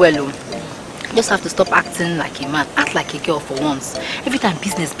wish you well. You just have to stop acting like a man. Act like a girl for once. Every time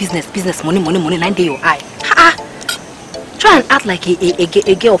business, money, 9 day your eye. Try and act like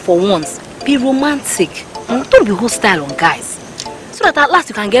a girl for once. Be romantic. Don't be hostile on guys. So that at last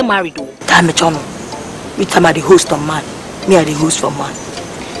you can get married though. Damn it, John. Me time I the host on man. Me I the host for man.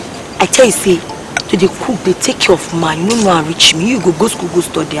 I tell you, say, to the cook, they take care of man. You don't know how reach me. You go school, go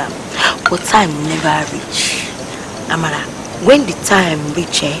study. But time never reach. Amara, when the time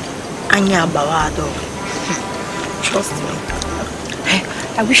reach, Anya Bawado. Trust me. Hey,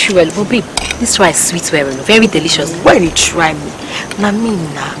 I wish you well, but babe, this rice is sweet, very delicious. When you try me, na me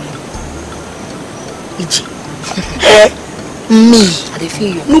na. Iji. Me. I dey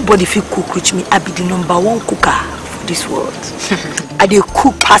feel you. Nobody feel cook reach me. I be the #1 cooker for this world. I dey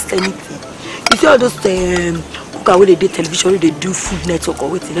cook past anything. You see all those cooker where they do television, where they do Food Network or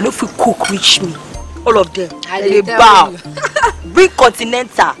waiting. They don't feel cook reach me. All of them. They bow. Bring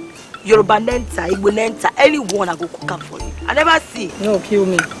Continental, Yoruba Nenta, Igbo Nenta, anyone I go cook up for you. I never see. No, kill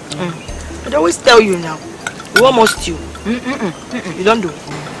me. I always tell you now. You almost you. You don't do it.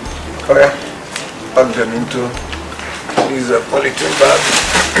 Oh yeah. Pack them into this polythene bag.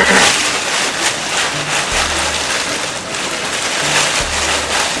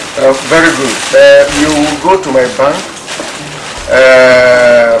 Very good. You will go to my bank,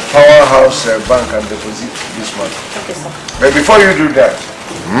 Powerhouse Bank, and deposit this money. Okay, sir. But before you do that,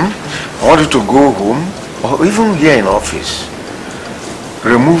 I want you to go home, or even here in office,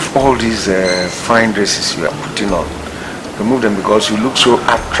 remove all these fine dresses you are putting on. Remove them because you look so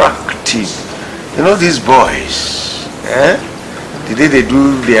attractive. You know these boys, the day they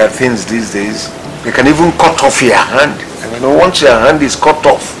do their things these days, they can even cut off your hand. And you know, once your hand is cut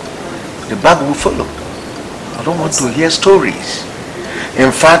off, the bag will follow. I don't want to hear stories.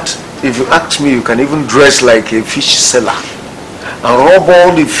 In fact, if you ask me, you can even dress like a fish seller and rub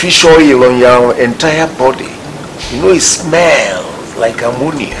all the fish oil on your entire body. You know, it smells like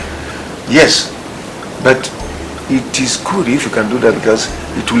ammonia. Yes, but it is good if you can do that because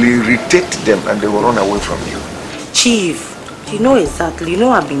it will irritate them and they will run away from you. Chief, you know exactly. You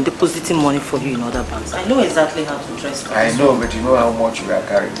know I've been depositing money for you in other banks. I know exactly how to dress. I know, but you know how much we are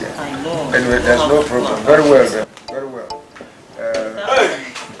carrying there. I know. Anyway, there's no problem. Very well then. Very well.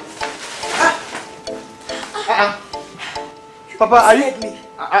 Papa, are you?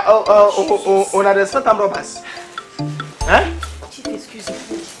 There's some robbers. Chief, excuse me.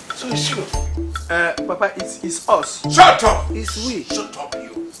 So it's you. Papa, it's us. Shut up! It's we. Shut up,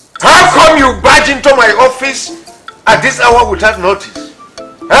 you. How come you barge into my office at this hour without notice?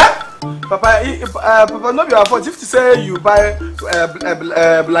 Papa, Papa, not your fault. If you say you buy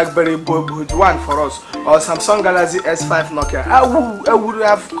BlackBerry one for us or Samsung Galaxy S5 Nokia, I would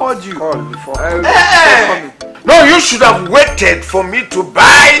have called you. Called before. No, you should have waited for me to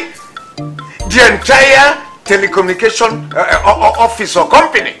buy the entire telecommunication office or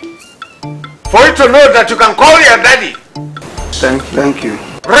company for you to know that you can call your daddy. Thank you.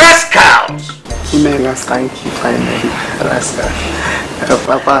 Rascals! Thank you, finally. Rascal.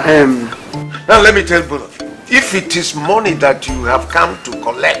 Papa, now let me tell both of you, if it is money that you have come to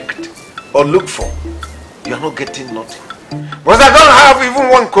collect or look for, you are not getting nothing. Because I don't have even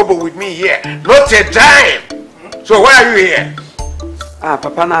one kobo with me here, not a dime. So why are you here?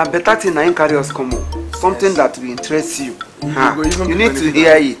 Papa, now better thing I carry us come on. Something that will interest you. You need to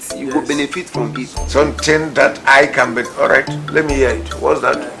hear it. You will benefit from it. Something that I can be. Alright, let me hear it. What's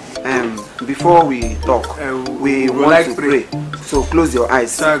that? Before we talk, we want to pray. So close your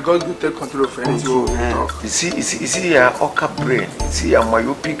eyes. So God will take control of anything we talk. You see your oka brain. You see your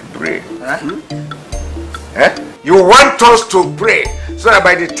myopic brain. You want us to pray so that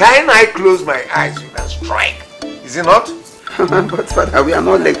by the time I close my eyes, you can strike. Is it not? But Father, we are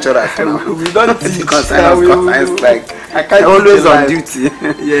not lecturers. We don't teach. Like I can't always on duty.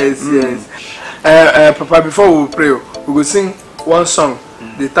 Yes. Papa, before we pray, we will sing one song.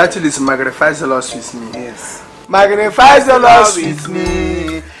 The title is Magnify the Lord with me. Yes. Magnify the Lord with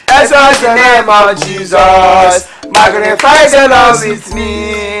me. Exalt the name of Jesus. Magnify the Lord with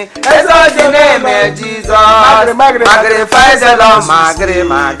me. Exalt the name of Jesus. Magnify the Lord.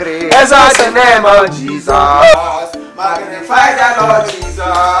 Exalt the name of Jesus. Magnify the Lord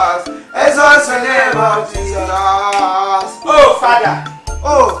Jesus. Exalt the name of Jesus. Oh Father.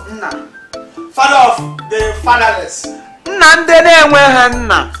 Oh Nna. Father of the fatherless.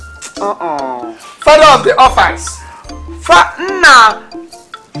 Father of the orphans.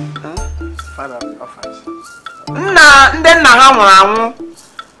 Father of the orphans.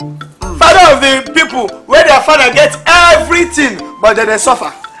 Father of the people where their father gets everything but then they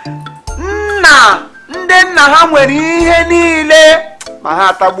suffer.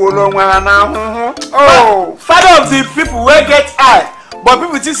 Oh, Father of the people where get eye but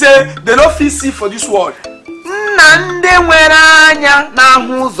people just say they don't feel see for this world.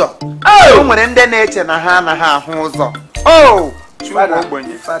 Oh,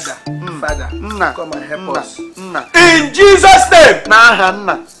 Father, come and help us. In Jesus' name.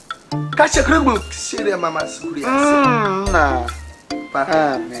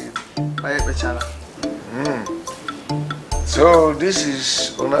 So this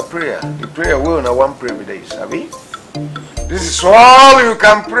is on a prayer. The prayer we on a one prayer with this, Abi. This is all you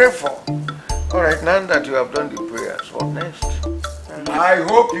can pray for. All right, now that you have done the prayers, what next? I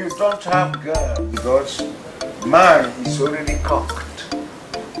hope you don't have gun because mine is already cocked.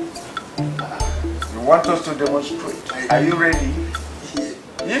 You want us to demonstrate? Are you ready?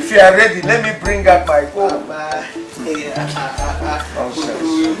 If you are ready, let me bring out my phone.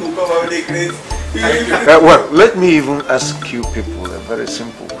 Well, let me even ask you people a very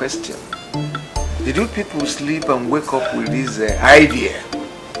simple question. Did you people sleep and wake up with this idea?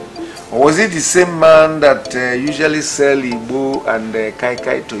 Or was it the same man that usually sell Igbo and Kai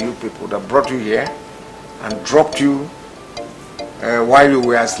Kai to you people that brought you here and dropped you while you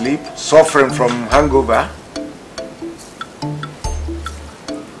were asleep, suffering from hangover?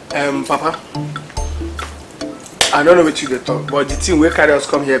 Papa, I don't know what you talk, but the thing we carry us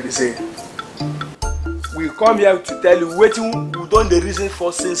come here be say we come here to tell you waiting we done the reason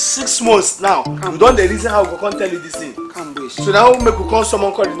for since 6 months now. We done the reason how we can't tell you this thing. So now we make we call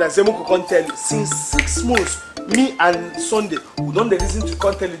someone called and say we can't tell you since 6 months. Me and Sunday we done the reason to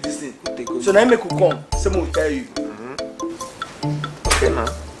can't tell you this thing. So now make we come, someone will tell you. Okay now.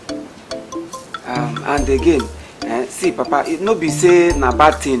 And again, see Papa, it no be say na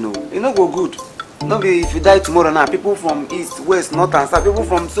bad thing no. It no go good. No be if you die tomorrow now, people from east, west, north and south, people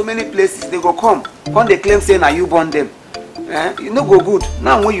from so many places they go come they claim say na you born them. It no go good.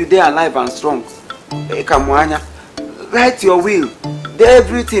 Now when you dey alive and strong, write your will, do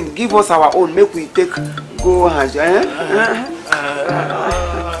everything, give us our own, make we take go Hajj.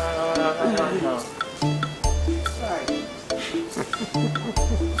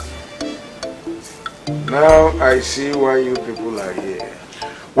 Now I see why you people are here.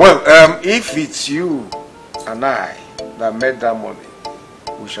 Well, if it's you and I that made that money,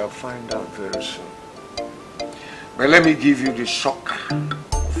 we shall find out very soon. But let me give you the shocker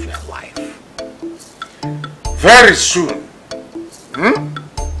of your life. Very soon,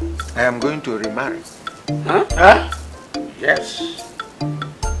 I am going to remarry. Yes.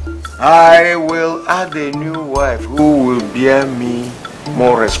 I will add a new wife who will bear me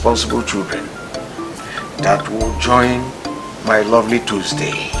more responsible children that will join my lovely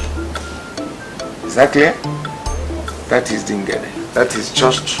Tuesday. Is that clear? That is Dingene. That is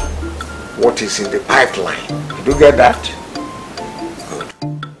just what is in the pipeline. Did you get that? Good.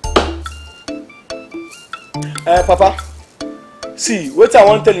 Papa, see, what I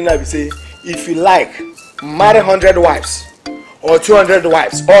want to tell you now is say, if you like, marry 100 wives, or 200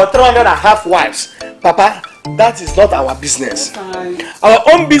 wives, or 300.5 wives, Papa, that is not our business. Our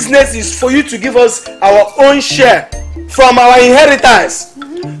own business is for you to give us our own share from our inheritance.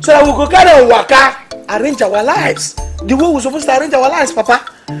 So that we go carry on waka, arrange our lives. The way we're supposed to arrange our lives, Papa.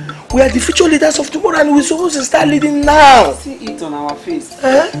 We are the future leaders of tomorrow and we're supposed to start leading now. See it on our face.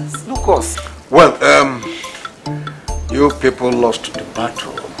 Look us. Well, you people lost the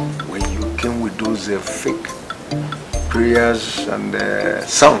battle when you came with those fake prayers and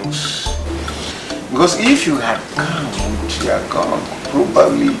songs. Because if you had come with your gun,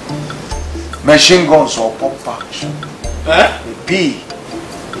 probably machine guns or pump action, maybe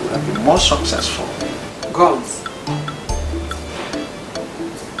you would have been more successful. Guns.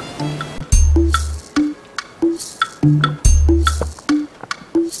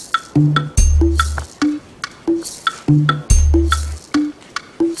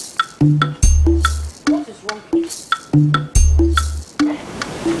 What is wrong?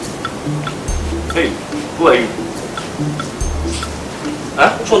 Hey, who are you?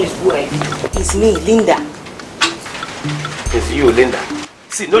 Huh? Which one is who are you? It's me, Linda. It's you, Linda.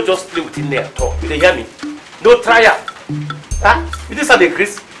 See, no just play with in there at all. You hear me? No trial. Huh? You just have a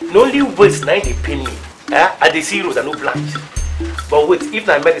grace. No only waste 9 they pay me. At the zeros and no blanch. But wait, if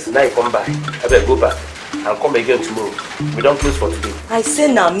my medicine now you come back, I better go back and come again tomorrow. We don't close for today. I say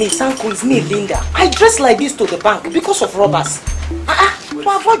now me, Sanko is me, Linda. I dress like this to the bank because of robbers. To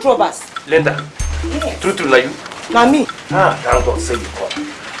avoid robbers. Linda, yes. True now you? Now me. Thank God say you come.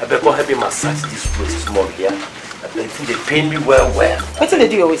 I better go help me massage this waist small here. I think they pay me well. What do they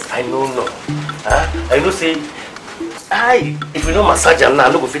do your waist? I know no. I know say, if you know massage now, I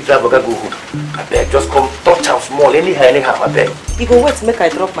no go fit drive or go home. I beg, just come touch am small, anyhow, I beg. You go wait, make I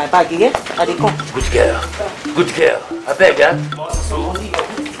drop my bag, yeah? I dey come. Good girl. I beg,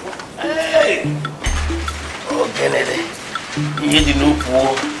 Hey! Oh, Kennedy. You hear the new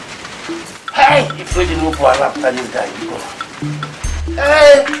pool? Hey! If you the new pool, I'll after this guy.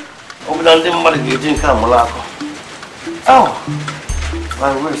 Hey! Open on them, mother, you drink a Monaco. Oh!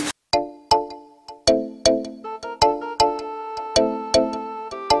 My waist.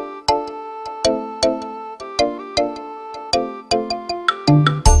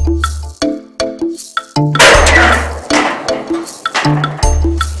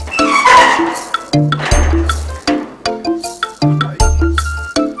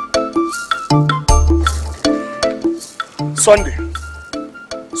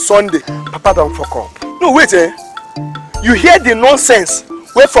 Sunday, Papa don't fuck up. No, wait, You hear the nonsense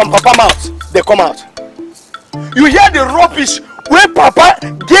where from Papa mouth, they come out. You hear the rubbish where Papa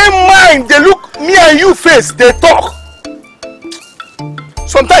get mind, they look me and you face, they talk.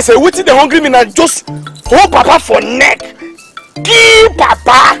 Sometimes I wait till the hungry me and just hold Papa for neck. Kill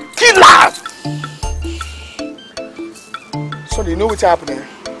Papa, kill her. Sunday, you know what's happening?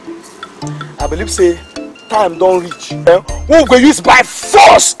 I believe say time don't reach. We go use by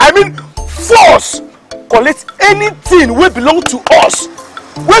force. I mean force. Collect anything we belong to us,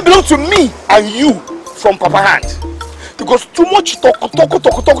 we belong to me and you from Papa hand. Because too much talk.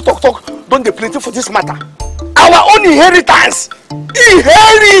 Don't they plenty for this matter. Our own inheritance.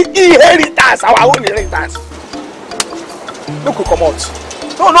 Inheritance. Our own inheritance. Look who come out.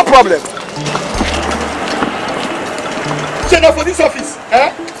 No problem. Send up for this office.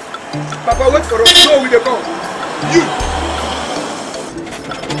 Papa, wait for us. No, we dey come. You.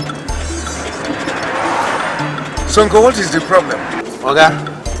 Sonko, what is the problem? Oga,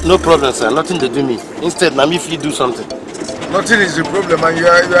 no problem, sir. Nothing to do me. Instead, now if you do something. Nothing is the problem, and you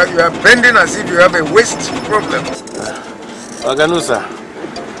are bending as if you have a waist problem. Oga, no, sir.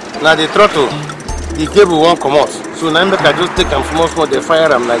 Now the throttle, the cable won't come out. So now make I just take them small, they fire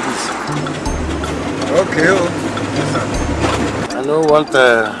them like this. Okay. I don't want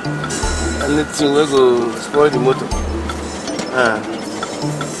anything will go spoil the motor.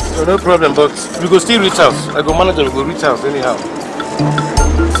 So no problem, but we go still reach out. I go manage and we go reach out anyhow.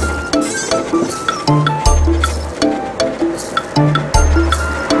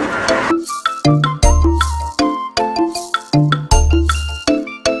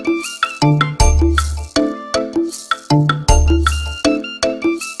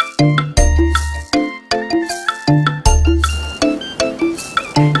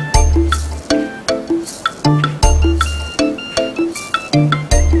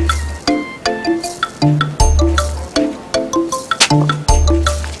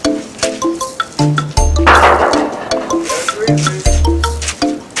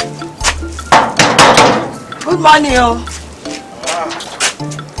 morning, oh.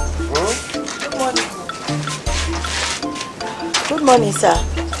 Good morning. Good morning, sir.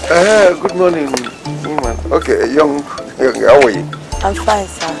 Good morning, woman. Okay, young, how are you? I'm fine,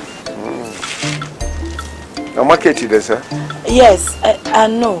 sir. Amaechi there, sir? Yes, I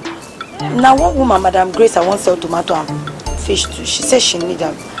know. Now, one woman, Madam Grace, I want to sell tomato and fish too. She says she need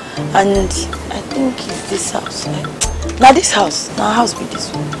them. And I think it's this house. Now, this house. Now, house be this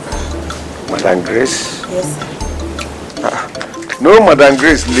one. Madam Grace? Yes, sir. No, Madam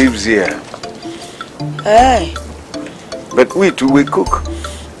Grace lives here. Hey. But we too, we cook.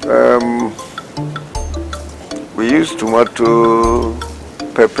 We use tomato,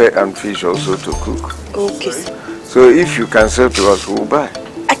 pepper and fish also to cook. Okay, sir. So if you can sell to us, we'll buy.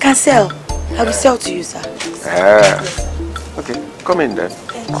 I can sell. I will sell to you, sir. Okay, come in then.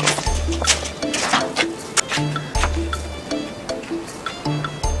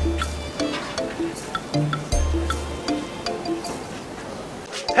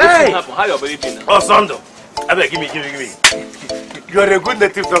 Hey! How your baby been? Oh, Sondo. Give me. You're a good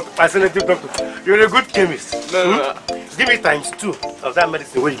native doctor. I say native doctor. You're a good chemist. No. Give me ×2 of that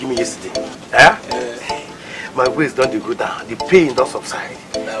medicine what you give me yesterday. Eh? My waist don't do good down. The pain don't subside.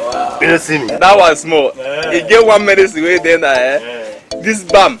 Wow. You don't see me? That was small. You get one medicine way then this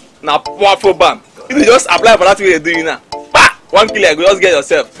balm, now powerful balm. If you just apply for that way you're doing now, 1 kilo, you just get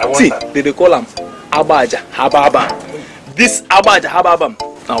yourself. See, they call them Agbaje, herbal balm. This Agbaje, herbal balm,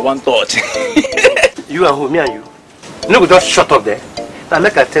 now one touch. You and who? Me and you? You know, just shut up there. Now,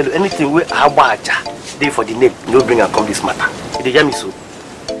 like I tell you, anything with Agbaje, they for the name, no bring and come this matter. If they hear me so,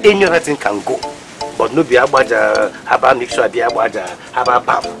 any other thing can go. But no be Agbaje, herbal mixture, be Agbaje, herbal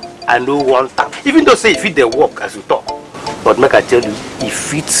balm. I know one time. Even though say if it they work as you talk. But make I tell you,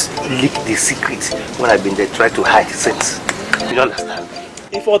 if it leak the secret when I've been there trying to hide since. You don't understand?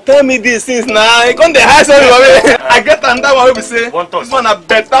 If you tell me these things now, you can't hide something. I get another one we say. One touch. This one a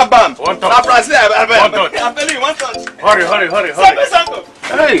better balm. One touch. I'm touch. I'm telling you, one touch. Hurry.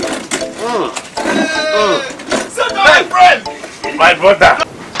 Hey. So my friend. My brother.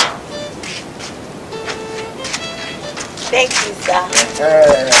 Thank you, sir.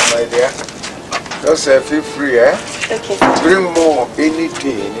 My dear. Just feel free, eh? Okay, sir. Bring more any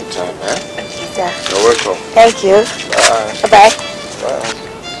day, anytime, eh? Okay, sir. You're welcome. Thank you. Bye. Bye-bye.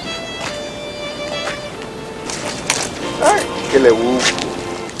 Bye. Kele wu.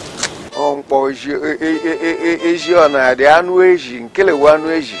 Onpo eji ona de anu eji, nkele wu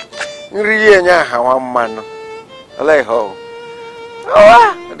anu eji. Nri ye nya ha wa mmanu. Ala ho.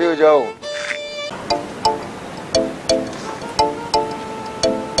 Awa, de ojo.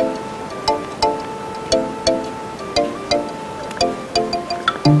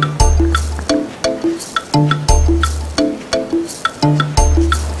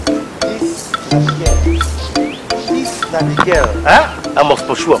 The girl, I must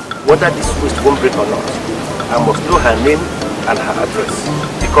pursue her, whether this waist won't break or not. I must know her name and her address.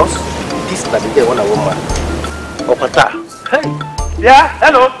 Because this is the girl when I want man. Opata. Hey. Yeah,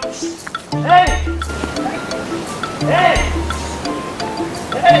 hello. Hey.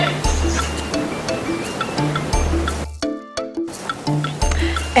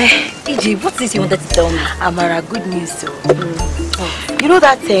 EJ, what is you wanted to tell me? Amara, good news though. You know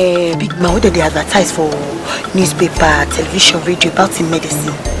that big man where they advertise for newspaper, television, radio about in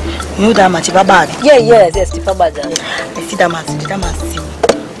medicine? You know that Amechi Baba? Yes, Tifabaja. Yeah. I see that man see me.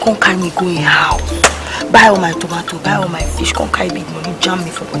 Come carry me go in house. Buy all my tomato, buy all my fish, come carry big money, jam me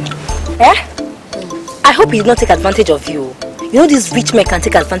for money. I hope he did not take advantage of you. You know these rich men can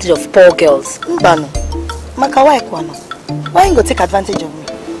take advantage of poor girls. Mbano. Maka why kwano? Why ain't go take advantage of me?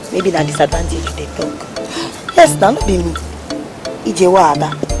 Maybe that disadvantage they talk. Yes, now not be me.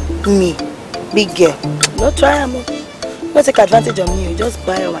 Ijewada, me, big girl. No try am. Don't take advantage of me. You just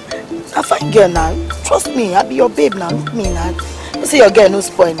buy one. I fine girl now. Trust me. I be your babe now. Look me now. You see your girl no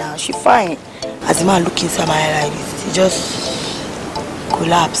spoil now. She fine. As the man look inside my eye like this, he just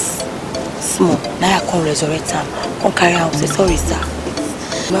collapse. Small. Now I come resurrect him. Come carry out. Say sorry, sir.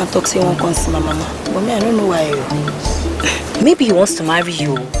 The man talk say he won't come see my mama. But me, I don't know why. Maybe he wants to marry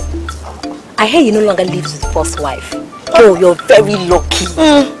you. I hear you no longer lives with the first wife. Oh, you're very lucky.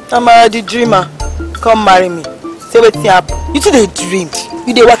 I'm the dreamer. Come marry me. Say what's happen. You two they dream.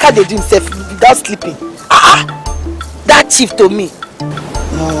 You they work out they dream self without sleeping. That chief to me.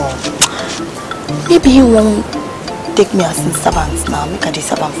 No. Maybe you won't take me as in servants now. Make a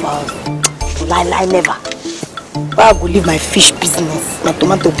servant for us. Lie, never. I go leave my fish business, my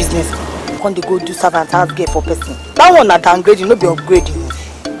tomato business. When they go do servant house girl for person. That one not downgrading, no be upgrading.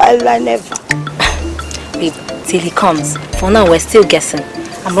 I never. Babe, till he comes. For now, we're still guessing.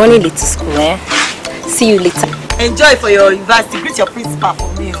 I'm running late to school, See you later. Enjoy for your university. Greet your principal for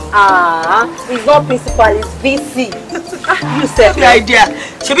me. It's not principal, it's VC. You said the idea.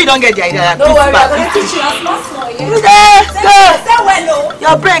 Shebi don't get the idea. Don't worry, I'm going to teach you small. You there? Go.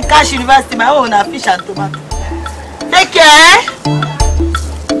 Your brain cash university. My own are fish and tomato. Take care.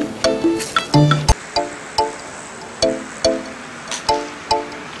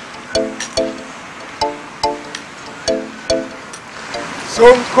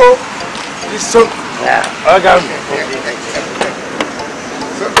 Sonko is Sonko. Yeah, okay.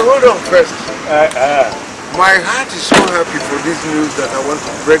 So hold on first. My heart is so happy for this news that I want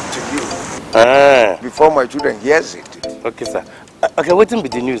to break to you before my children hears it. Okay, sir. Okay, what's be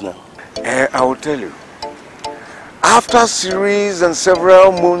the news now? I will tell you. After a series and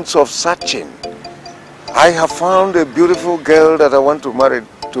several months of searching, I have found a beautiful girl that I want to marry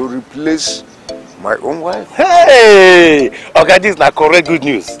to replace my own wife. Hey! Okay, this is like correct good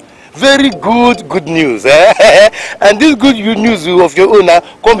news. Very good news. And this good news of your own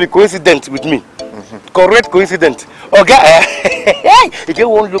come be coincident with me. Correct coincidence. Okay, you get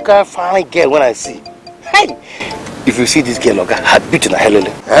one local fine girl when I see. Hey! If you see this girl, her beauty na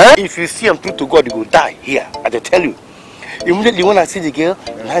helele. If you see him true to God, you will die here. I tell you. Immediately when I see the girl,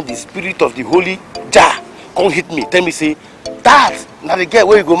 now the spirit of the holy Jah come hit me. Tell me, say, that now the girl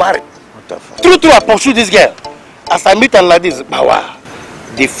where you go marry. What the fuck? True, I pursue this girl. As I meet her like this, wow.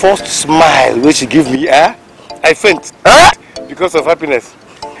 The first smile which she give me, I faint. Because of happiness.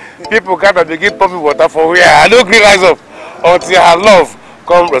 People gather, they give pumping water for where I don't rise up until her love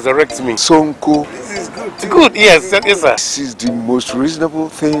come resurrect me. Sonko, this is good. Good, yes, sir. This is the most reasonable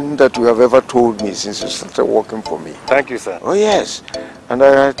thing that you have ever told me since you started working for me. Thank you, sir. Oh yes, and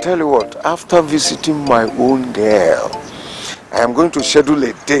I tell you what, after visiting my own girl, I am going to schedule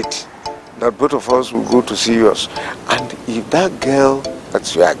a date that both of us will go to see yours. And if that girl,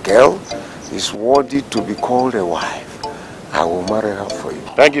 that's your girl, is worthy to be called a wife, I will marry her for you.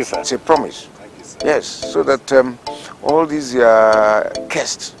 Thank you, sir. It's a promise. Thank you, sir. Yes, so that all these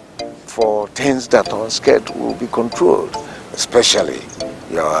guests for things that are scared will be controlled, especially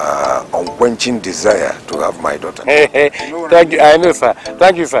your unquenching desire to have my daughter. Thank you. I know, sir.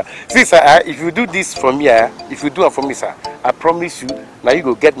 Thank you, sir. See, sir, if you do this for me, if you do it for me, sir, I promise you, now you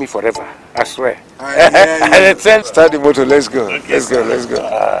go get me forever. I swear. Start the motor. Let's go. Okay, let's go.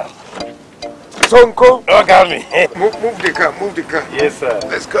 Sonko. Okay, me. Move the car. Move the car. Yes, sir.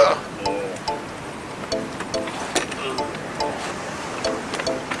 Let's go.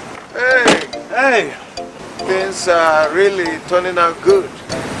 Hey. Things are really turning out good.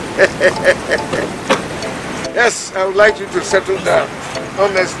 Yes, I would like you to settle down.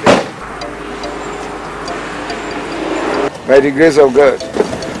 Honestly. By the grace of God.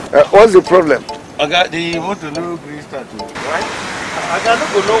 What's the problem? I got the motor no green start. Right? I don't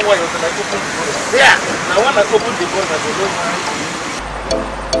know why you're going to open the door. Yeah. Now when I open the door, I don't know why.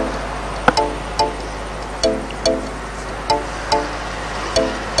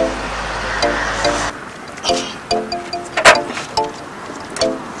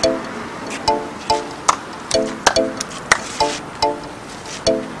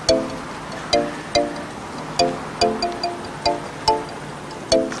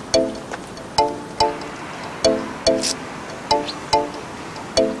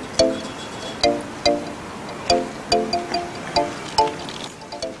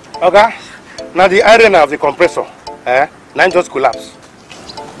 Okay, now the arena of the compressor, now just collapse.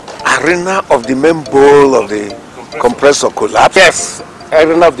 Arena of the main bowl of the compressor collapse? Yes,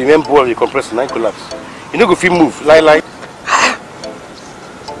 arena of the main bowl of the compressor, now collapse. You know if you move, lie.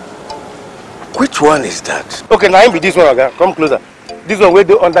 Which one is that? Okay, now be this one, okay? Come closer. This one we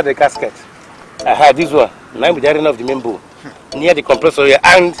do under the casket. This one, now be the arena of the main bowl, near the compressor here,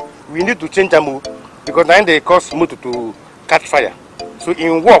 and we need to change the move because now they cause motor to catch fire. So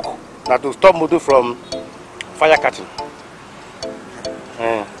in work, now to stop motor from fire catching.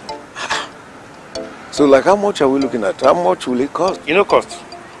 So like how much are we looking at? How much will it cost? You know cost.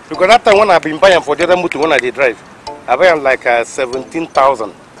 Because that time when I've been buying for the other motor when I did drive, I buy them like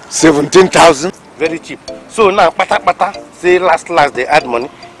 17,000. 17,000? Very cheap. So now pata say last they add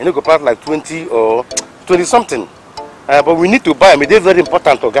money and it go pass like 20 or 20 something. But we need to buy them. They're very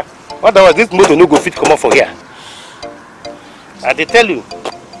important, okay? Otherwise this motor no go fit come up for here. They tell you,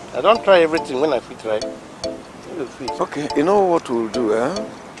 I don't try everything when I fit right. Okay, you know what we'll do,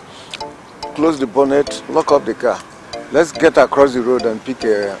 Close the bonnet, lock up the car. Let's get across the road and pick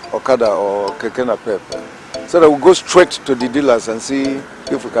a Okada or Keke Napep. So that we'll go straight to the dealers and see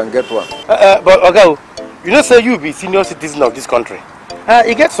if we can get one. But okay, you know say you be senior citizen of this country.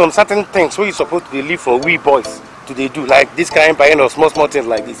 You get some certain things where you're supposed to leave for we boys to do, like this kind of buying of small things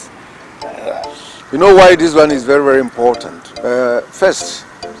like this. You know why this one is very, very important? First,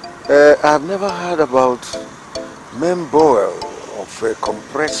 I have never heard about memboil of a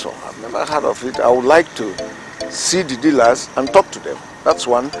compressor. I've never heard of it. I would like to see the dealers and talk to them. That's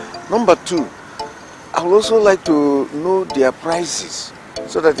one. Number two, I would also like to know their prices,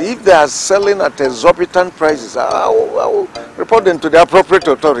 so that if they are selling at exorbitant prices, I will report them to the appropriate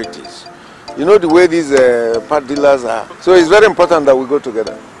authorities. You know the way these part dealers are. So it's very important that we go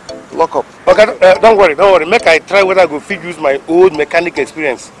together. Lock up. Okay, don't worry. Make I try whether I go fit use my old mechanic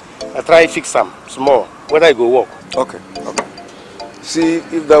experience. I try fix some small, whether I go work. Okay. See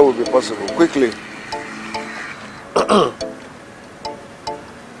if that will be possible. Quickly.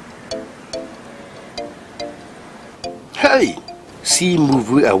 Hey, see move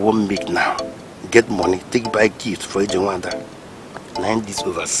wey I won't make now. Get money, take buy gift for each nwada. Now this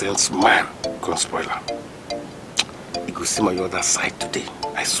oversense man can spoil her. You go see my other side today,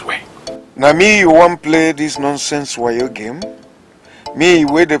 I swear. Now me, you won't play this nonsense wayo game? Me,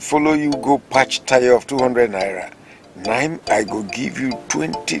 where they follow you go patch tire of 200 naira. Now I go give you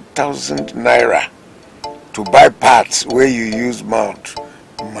 20,000 naira to buy parts where you use mount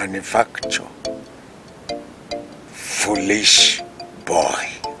manufacture. Foolish boy.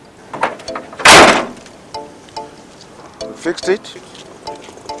 Fixed it?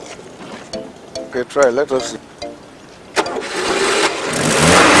 Okay, try. Let us see.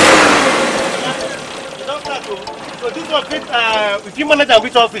 So this one fit, if you manage at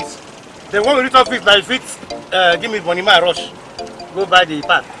which office? The one with which office that fits, give me money, my rush. Go buy the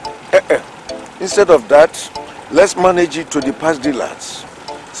part. Instead of that, let's manage it to the past dealers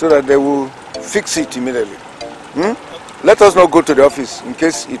so that they will fix it immediately. Let us not go to the office in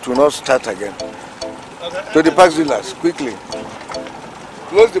case it will not start again. Okay. To the past dealers, quickly.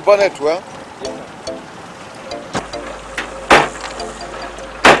 Close the bonnet well.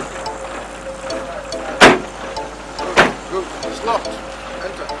 Good. It's locked.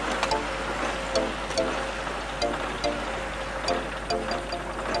 Enter.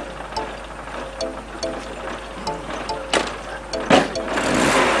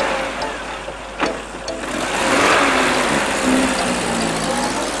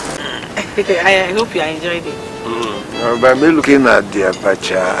 I hope you enjoyed it. By me looking at the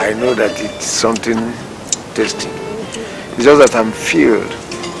Agbaje, I know that it's something tasty. It's just that I'm filled.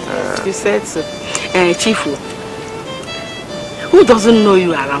 You said so. Chief, who doesn't know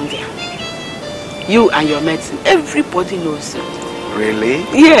you around here? You and your medicine, everybody knows you. Really?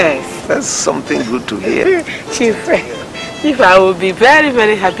 Yes. That's something good to hear. Chief, I will be very,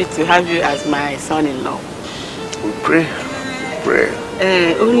 very happy to have you as my son-in-law. We pray.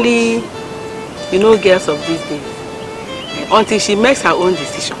 Only, you know, girls of these days, until she makes her own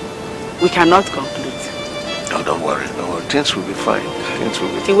decision, we cannot conclude. No, don't worry. Things will be fine.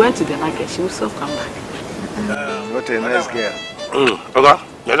 She went to the market. She will soon come back. What a nice girl. Okay,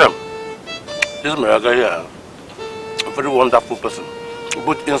 madam. This is my guy here. A very wonderful person,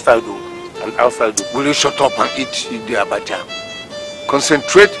 both inside and outside. Will you shut up and eat the Agbaje?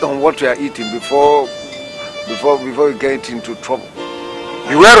 Concentrate on what you are eating before you get into trouble.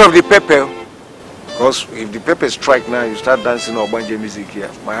 Beware of the pepper, because if the pepper strike now, you start dancing Obanje music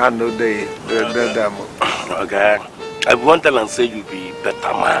here. My hand no day. Okay. I want to say you be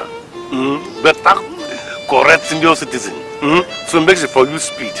better man, better, correct senior citizen. So it makes it for you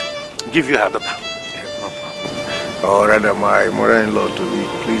speed, give you another. Or rather, my mother-in-law to me,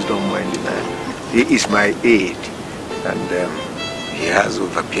 please don't mind the man. He is my aide, and he has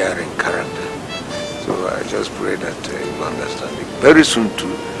overbearing character. So I just pray that you understand it. Very soon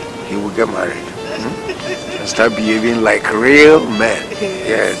too, he will get married and start behaving like a real man.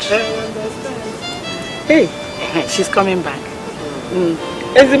 Yes. Hey, she's coming back.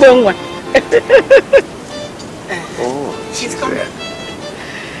 Everyone one. Oh, she's coming.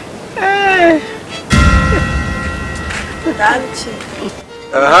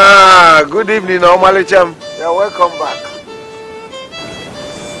 Good evening, Omalicham. You're welcome back.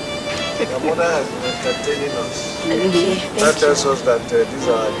 Your mother has been entertaining us. That tells us that this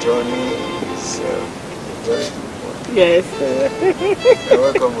our journey is very good. Yes. You're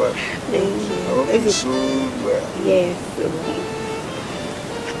welcome back. Thank you. I hope you soon well. Yes.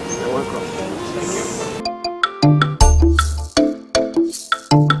 You're welcome.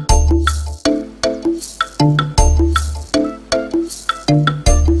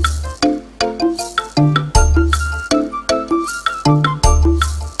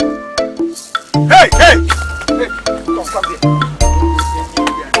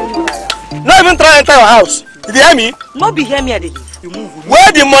 Enter your house. Did you hear me? No be hear me, Adele.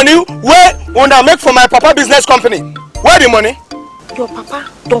 Where the money where una make for my papa business company? Where the money? Your papa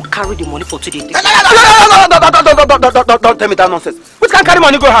don't carry the money for today. Don't tell me that nonsense. Which can carry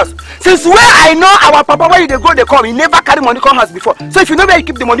money go house? Since where I know our papa, where they go, they come. He never carry money come house before. So if you know where you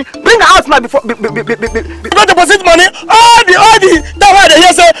keep the money, bring the house now before. You don't deposit money. All the that why they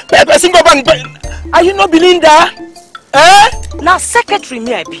hear say person go bank. Are you not Belinda? Now secretary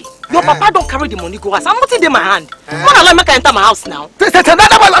me I be. Your papa don't carry the money go house. I'm not in my hand. When I make enter my house now. Don't tell me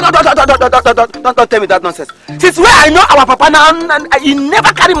that nonsense. Since where I know our papa now, he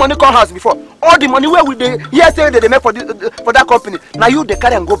never carry money come house before. All the money where we they here say they make for that company. Now you they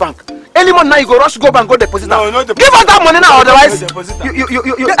carry and go bank. Any money now you go rush go bank go deposit. No, give us that money now, otherwise you.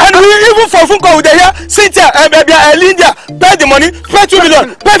 And we even for Funke with the here sit here Linda pay the money, pay 2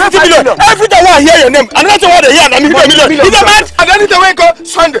 million, pay 50 million. Every day I hear your name, another one they hear and me million. Is that mad? And then the way go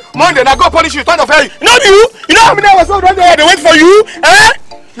Sunday, Monday, I go punish you, turn off you. Not you. You know how many hours they wait for you?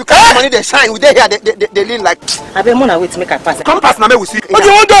 You carry money they shine. We they here they lean like. I be Mona wait make I pass. Come pass now, we see. What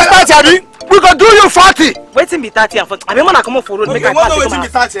you want to start, Abi? We go do you 40. Waiting be 30 and 40. I be Mona come up for road make I pass. You want to waiting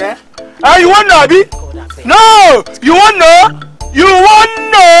be 30, you want to, Abi? No! You want to? You want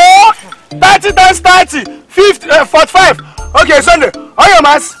no? 30 times 30, 50, 45. Okay, Sunday. All your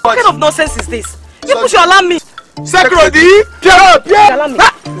mass. What kind of nonsense is this? You push your alarm me. Security, Pierre. Alarm me.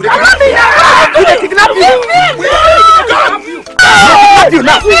 Alarm me. We kidnap you. We kidnap you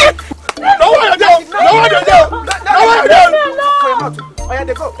now. No one there. No one there. No one there. Oh yeah,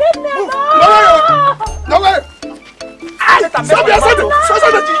 they go. No one.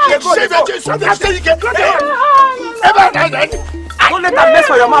 Don't let that mess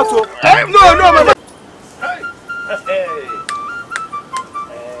for your mouth. No, mama.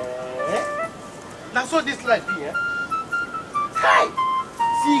 Now so this life be, Hi.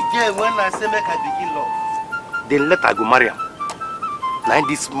 See girl when I say make I begin love. Then let I go marry her. Now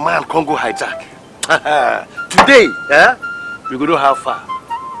this man can't go hijack. Today, we go know how far.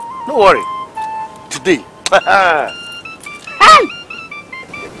 No worry. Today.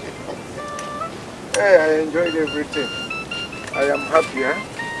 Hey, I enjoyed everything. I am happy,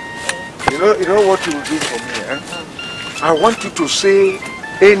 You know what you will do for me, I want you to say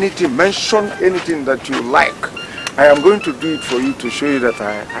anything, mention anything that you like. I am going to do it for you to show you that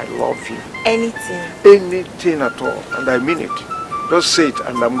I love you. Anything? Anything at all, and I mean it. Just say it,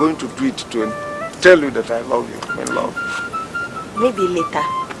 and I'm going to do it to tell you that I love you. I'm in love. Maybe later.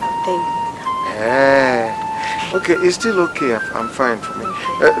 I'll tell you. Okay, it's still okay. I'm fine for me.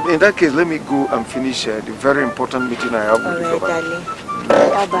 In that case, let me go and finish the very important meeting I have with the governor. Darling.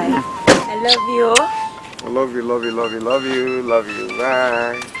 Bye-bye. I love you. I love you, love you, love you, love you, love you.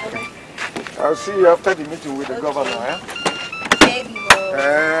 Bye. I'll see you after the meeting with the governor. Baby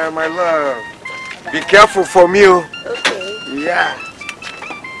my love. Bye. Be careful for me. Okay. Yeah.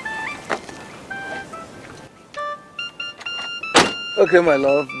 Okay, my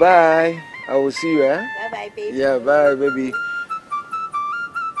love. Bye. I will see you, Bye-bye, baby. Yeah, bye, baby.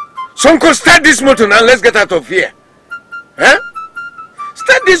 Sonko, start this motor now. Let's get out of here.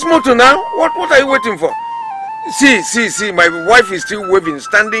 Start this motor now. What are you waiting for? See. My wife is still waving,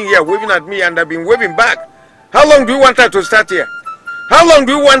 standing here, waving at me, and I've been waving back. How long do you want her to start here? How long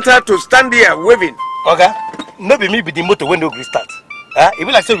do you want her to stand here waving? Okay. Maybe me be the motor when no green start. It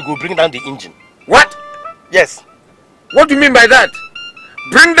be like say we go bring down the engine. What? Yes. What do you mean by that?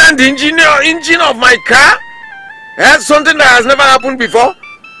 Bring down the engine of my car? Something that has never happened before?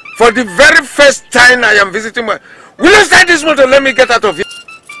 For the very first time I am visiting my... Will you start this motor? Let me get out of here.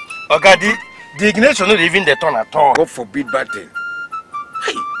 Okay, the ignition not even the turn at all. God forbid bad thing.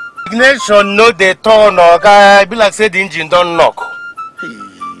 Hey. Ignition no the turn, okay? Be like say the engine don't knock. Hey.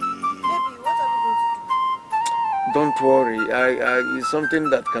 Don't worry. It's something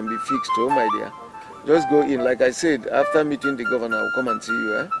that can be fixed, my dear. Just go in. Like I said, after meeting the governor, I'll come and see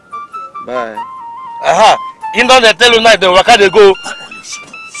you, Okay. Bye. In don't tell you now, the worker they go.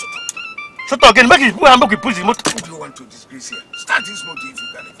 Shut up again. Make it push the motor. What do you want to disgrace here? Start this motor if you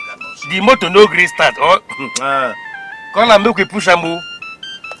cannot. The motor no green start. Come and make we push and move.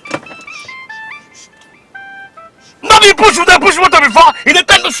 No, you push motor before. He dey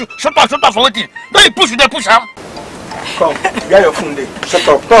tell you shut up for waiting. No, you push him. Come, get your phone there. Shut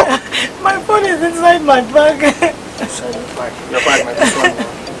up, talk. My phone is inside my bag. Inside your bag. Your bag, my phone.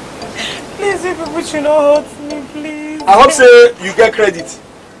 Please, if people should not hurt me, please. I hope say you get credit.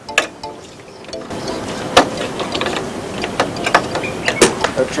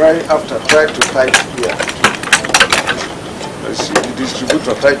 Try to tight here. Let's see, the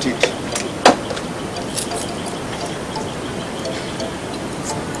distributor tight it.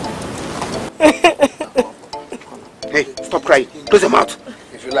 Hey, stop crying. Close your mouth.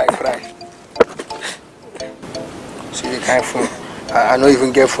 If you like cry. See the kind of phone. I don't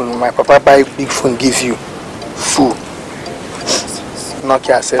even get phone. My papa buy big phone, give you full.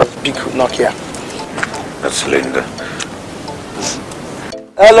 Nokia says big Nokia. That's Linda.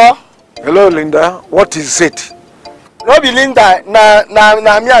 Hello? Hello, Linda. What is it? No be Linda. Na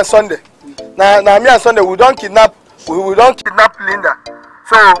me and Sunday. Na me and Sunday. We don't kidnap Linda.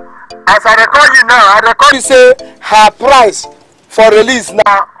 So as I record you now, I record you say her price for release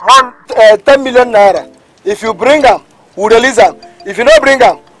now 10 million naira. If you bring them, we release them. If you don't bring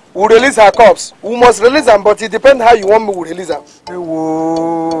them, we release her corpse. We must release them, but it depends how you want me to release them.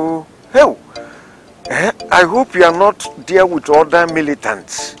 Hey, I hope you are not there with other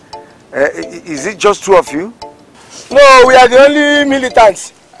militants. Is it just two of you? No, we are the only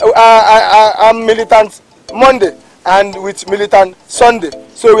militants. I'm militant Monday and with militant Sunday.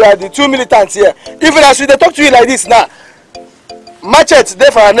 So we are the two militants here. Even as we talk to you like this now, machete there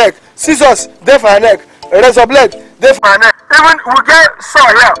for her neck, scissors there for her neck, razor blade there for her neck. Even we get saw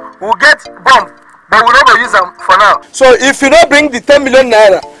here, we get bomb, but we don't use them for now. So if you don't bring the 10 million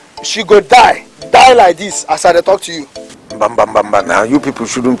naira, she go die like this as I talk to you. Bam. Now you people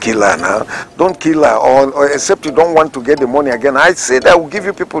shouldn't kill her now. Don't kill her, or except you don't want to get the money again. I said I will give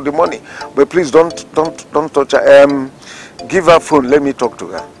you people the money, but please don't touch her. Give her phone. Let me talk to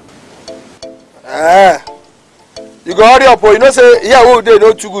her. You go hurry up, or you know say yeah, they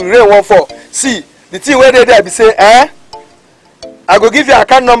no too good. Rain 1-4. See the thing where they there be say I go give you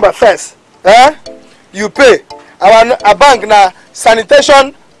account number first. You pay. Our bank na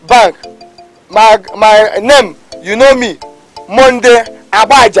sanitation bank. My name, you know me. Monday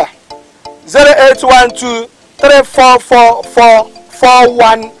Agbaje 0812 344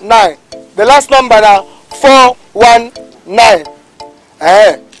 419. The last number now 419.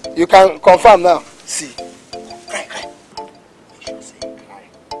 You can confirm now. See.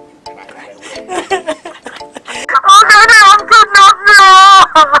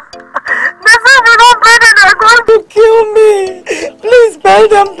 They're going to kill me. Please buy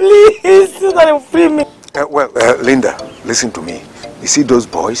them, please, so that they'll free me. Linda, listen to me. You see those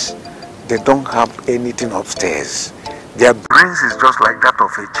boys? They don't have anything upstairs. Their brains is just like that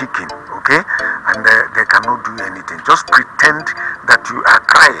of a chicken, okay? And they cannot do anything. Just pretend that you are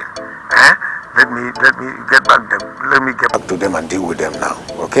crying. Let me get back to them and deal with them now,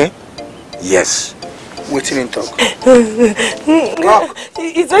 okay? Yes. Waiting in talk. He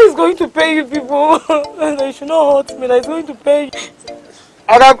said he's going to pay you people. And you should not hurt me. He's going to pay you.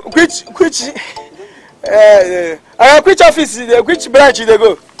 Which office, which branch they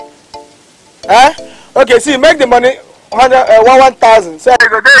go? Okay, see, make the money 1,000. So I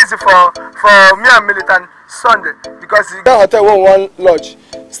go there easy for me and militant Sunday because the hotel one lodge.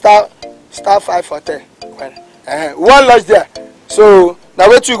 Star 5 hotel. One lodge there. So now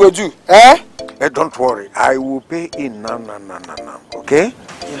what you go do? Don't worry, I will pay in now, okay?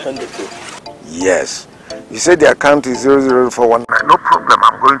 Yes. You said the account is 00419. No problem,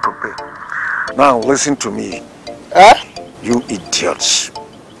 I'm going to pay. Now listen to me. You idiots.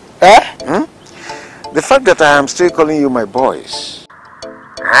 The fact that I am still calling you my boys,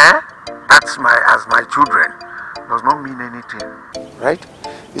 that's as my children, does not mean anything, right?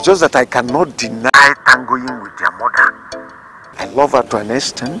 It's just that I cannot deny tangoing with their mother. I love her to an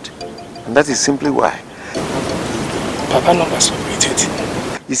extent, and that is simply why. Papa never submitted.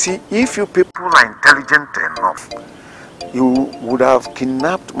 You see, if you people are intelligent enough, you would have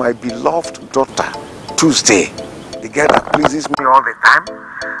kidnapped my beloved daughter, Tuesday, the girl that pleases me all the time,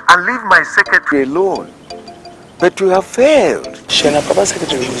 and leave my secretary alone. But you have failed. Shana, Papa's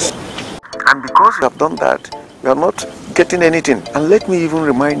secretary is. And because you have done that, you are not getting anything. And let me even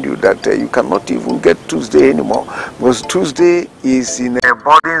remind you that you cannot even get Tuesday anymore, because Tuesday is in a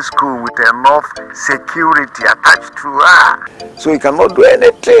boarding school with enough security attached to her. So you cannot do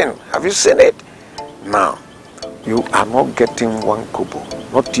anything. Have you seen it? Now, you are not getting one kobo,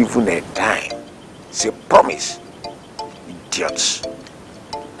 not even a dime. It's a promise. Idiots.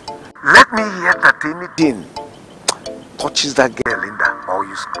 Let me hear that anything touches that girl, Linda, or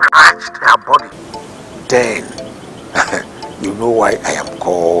you scratched her body, then you know why I am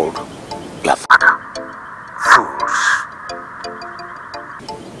called your father. Fools.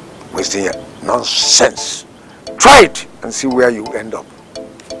 Wasting your nonsense. Try it and see where you end up.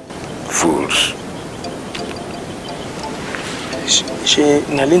 Fools. She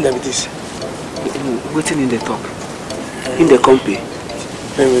Nalinda with this. Waiting in the talk. In the company.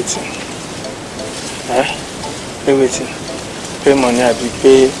 Everything. Everything. Pay money, I be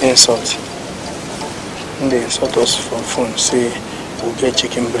pay insult. And they insult us from phone. Say we'll get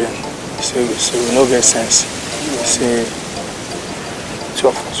chicken brain. Say we no get sense. Say 2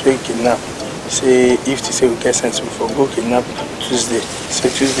 of us we kidnap. Say if to say we get sense, we for go kidnap Tuesday. Say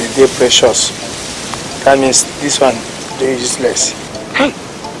Tuesday they precious. That means this one they useless. Hey,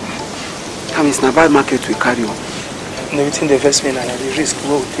 that means na bad market we carry on. And everything the first man and the risk we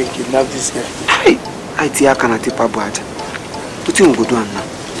will take kidnap this year. Hey, I tell you can take bad. What you go do now?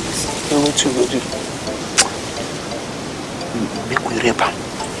 What you go do? Make we rape am.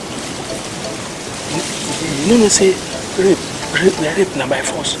 You know say rape na by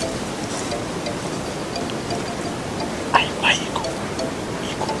force. I buy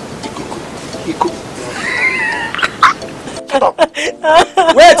ego. Stop.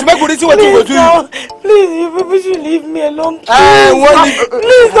 Wait, make we see what you go do. No, please, you people should leave me alone.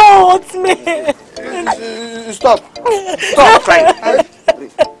 Please don't hurt me. Stop. Stop crying.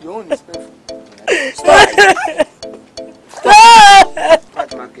 Your own is painful. Stop.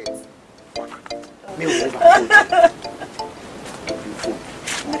 Bad market. Me will never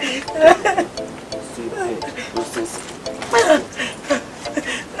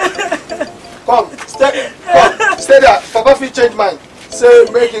Come, stay there. Papa fit change mind. Say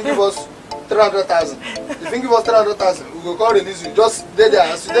make him give us 300,000. If he give us 300,000, we go call release you. Just stay there.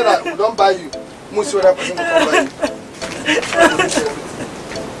 As you stay there, we don't buy you. Most of that person will come buy you.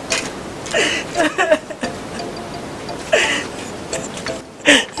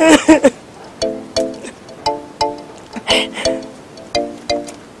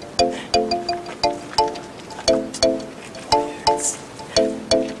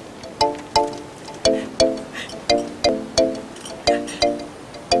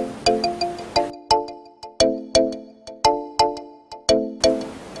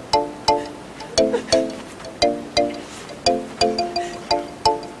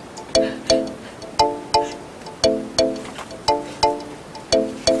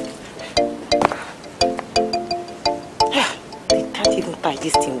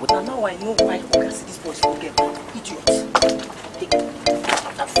 This thing with now I know why Oga see this boy so get idiot. Take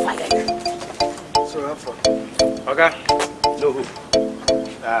that fire. So how far? Okay, no hope.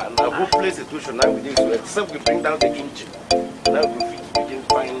 Now who plays the tuition now with this? So except we bring down the engine. Now we begin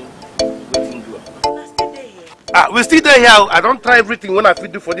find waiting do. We still there here. I don't try everything when I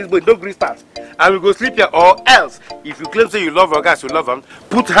fit do for this boy. Don't green start. And we go sleep here or else. If you claim say you love Oga, you love him.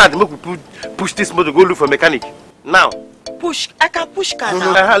 Put hand, make we push this motor go look for mechanic. Now. Push. I can push car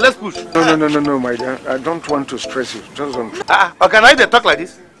now. Let's push. No, my dear. I don't want to stress you. Just don't. Okay, now they talk like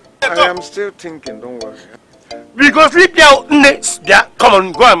this. I am still thinking. Don't worry. We go sleep here next. Yeah, come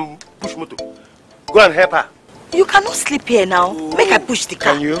on, go and push motor. Go and help her. You cannot sleep here now. Make I push the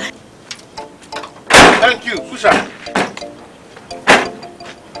car. Can you? Thank you. Push her.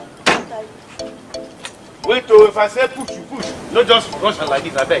 Wait till if I say push, you push. Not just rush her like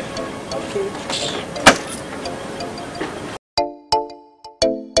this, I beg. Okay.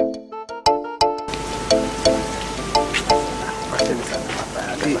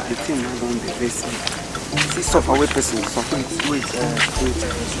 The thing now don't be very see suffer where person suffer. Wait.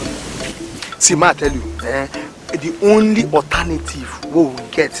 See, ma, I tell you, the only alternative we will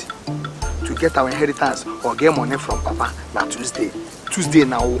get to get our inheritance or get money from Papa na Tuesday. Tuesday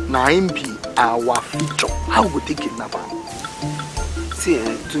now him be our future. How we take it now? See,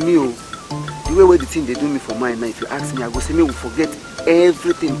 to me, the way the thing they do me for mine now, if you ask me, I go say me will forget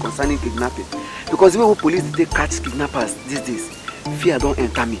everything concerning kidnapping. Because the way police they catch kidnappers these days, fear don't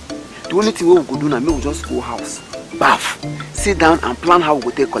enter me. The only thing we will go do now, me will just go house, bath, sit down and plan how we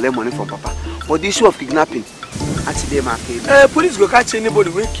will take collect money from Papa. But the issue of kidnapping, actually, police go catch anybody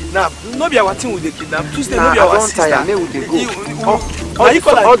we kidnap. No be our thing with the kidnap. Tuesday no be our sister. Me will they go.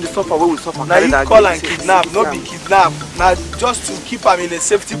 All the suffer we will suffer. Now you call and kidnap, not be kidnap. Now just to keep them in a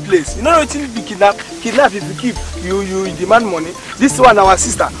safety place. You know what it be kidnap? Kidnap if you keep, you demand money. This one our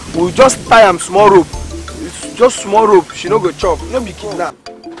sister, we just tie am small rope. It's just small rope. She no go chop. No be kidnap.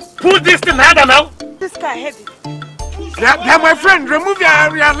 Put this thing harder now. This guy heavy. Yeah, my friend, remove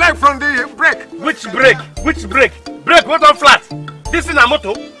your leg from the brake. Which brake? Which brake? Brake what on flat? This is a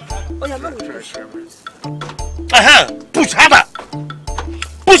motor. Oh, yeah, man. Push harder.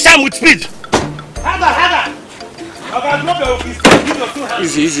 Push him with speed. Harder.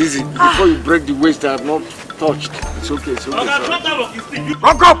 Easy. Before you break the waist, I have not touched. It's okay.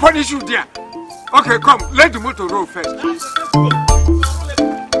 I'll go punish you there. Okay, come. Let the motor roll first.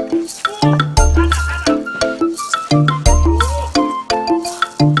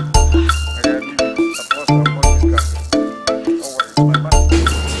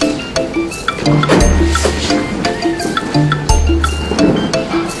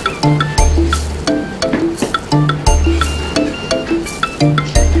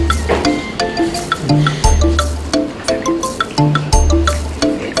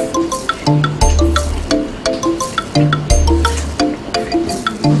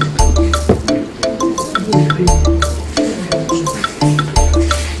 Now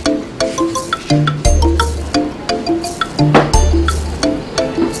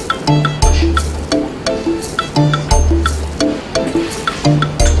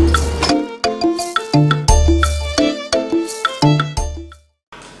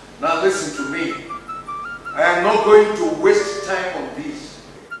listen to me. I am not going to waste time on this.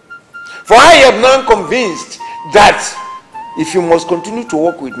 For I am now convinced that if you must continue to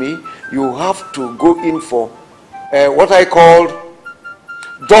work with me, you have to go in for what I call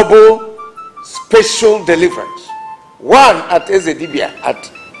double special deliverance. One at Ezedibia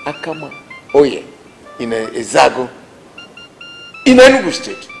at Akama Oye in Ezago in Enugu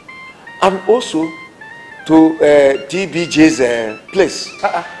State, and also to TBJ's place.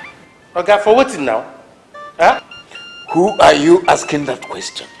 Okay, for what now? Huh? Who are you asking that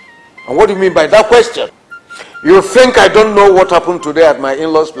question? And what do you mean by that question? You think I don't know what happened today at my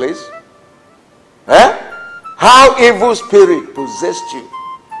in-laws' place? Huh? How evil spirit possessed you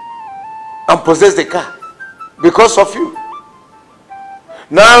and possessed the car because of you.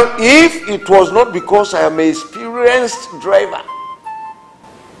 Now, if it was not because I am an experienced driver,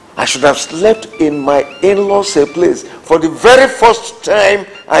 I should have slept in my in-laws' place for the very first time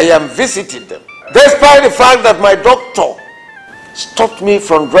I am visiting them. Despite the fact that my doctor stopped me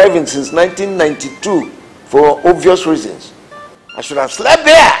from driving since 1992 for obvious reasons. I should have slept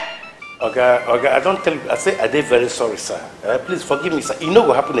there. Okay, I don't tell you. I say, I'm very sorry, sir. Please forgive me, sir. You know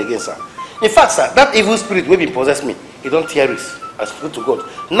what happened again, sir. In fact, sir, that evil spirit will be possessed me. It don't tear it. I swear to God.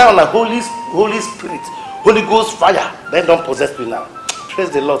 Now, Holy Spirit, Holy Ghost fire, then don't possess me now. Praise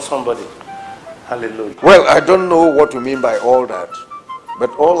the Lord, somebody. Hallelujah. Well, I don't know what you mean by all that.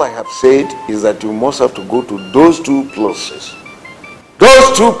 But all I have said is that you must have to go to those two places.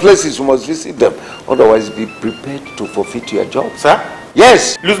 Those two places, you must visit them. Otherwise, be prepared to forfeit your job. Sir?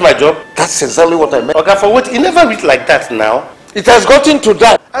 Yes. Lose my job? That's exactly what I meant. Okay, for what? It never reached like that now. It has gotten to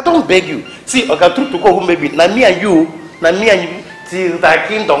that. I don't beg you. See, okay, truth to go who maybe. Now me and you, till thy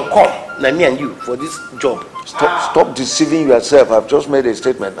kingdom come. Now me and you for this job. Stop deceiving yourself. I've just made a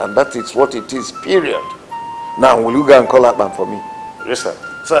statement, and that is what it is, period. Now, will you go and call that man for me? Yes, sir.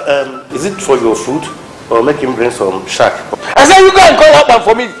 So, is it for your food? Or make him bring some shark? I said you go and call that man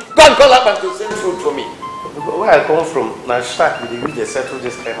for me. Go and call that man to send food for me. Where I come from, now shark, they use they settle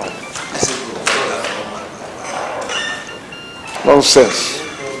this kind of. Nonsense.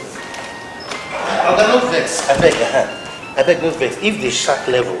 Okay, no vex. I beg no vex. If the shark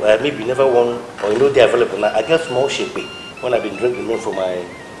level, maybe you never won, or you know they're available now, I get small shaping when I've been drinking them for my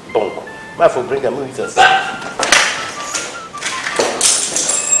bunk. I have to bring them with us.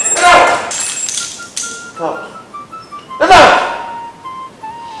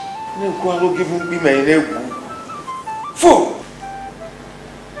 Fool!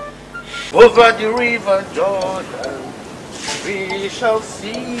 Over the river Jordan, we shall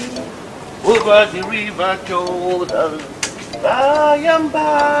see. Over the river Jordan, by and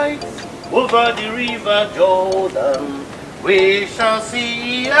by. Over the river Jordan, we shall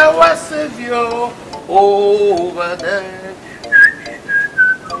see our Savior over there.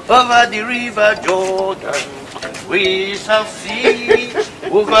 Over the river Jordan, we shall see.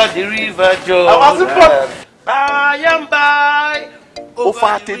 Over the river Jordan, by and by.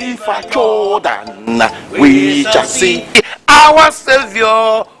 Over the river Jordan, we shall see our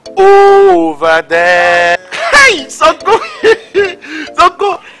Savior over there. Hey, so good. So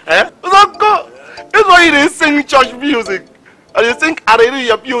good. So good. That's why they sing church music. And you think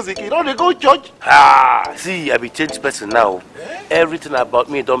hallelujah music, you know they go church. See, I be changed person now. Everything about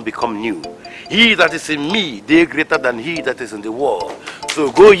me don't become new. He that is in me, they greater than he that is in the world.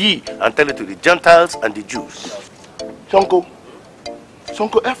 So go ye and tell it to the Gentiles and the Jews. Sonko,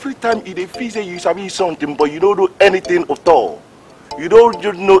 every time you feel say you sabi something, but you don't know anything at all. You don't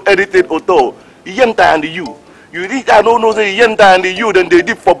just know anything at all. Yenta and you. You read I don't know say Yenta and you, then they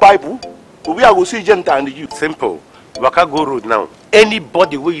dip for Bible. But we are going to see Yenta and you. Simple. Waka go road now.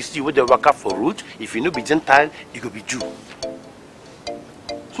 Anybody where you see where they waka for road, if you know be Gentile, you could be Jew.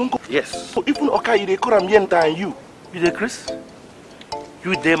 Sonko, yes. So even okay, they call them Yenta and you. You the Chris?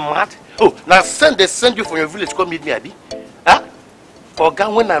 You the mad? Oh, now they send you from your village, come meet me, Abi. Huh?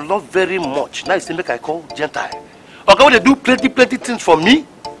 Oga, when I love very much, now you say make I call Gentile. Oga, when they do plenty things for me,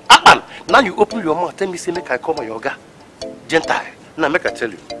 now you open your mouth, tell me say make I call my Oga Gentile. Now make I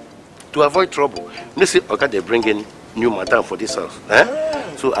tell you, to avoid trouble, they say Oga they bring in new madam for this house.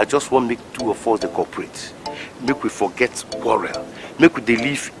 So I just want make two of us they cooperate. Make we forget quarrel. Make we they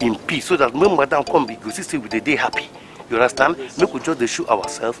live in peace so that when madam come, we go see we they happy. You understand? Yes. Make we just they show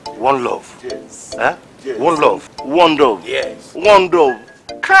ourselves one love. Yes. Yes. One love. One love. Yes. One love.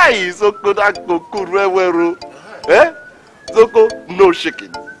 Hi, Zonko, that go good, where, eh? Zonko, no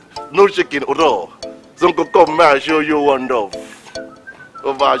shaking. No shaking at all. Zonko, come, man, I'll show you one dove.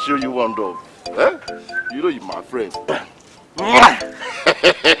 Over, I'll show you one dove. Eh? You know you're my friend. That's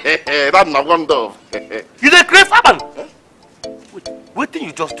not one dove. You the crazy man? Eh? Wait, what did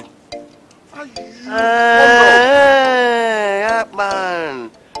you just do? Hey,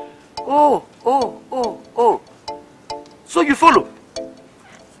 man. Oh. So you follow?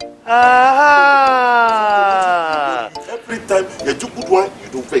 Every time you do good one, you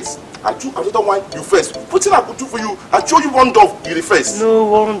do first. I do another one, you first. What thing I could do for you? I show you one dove, you the first. No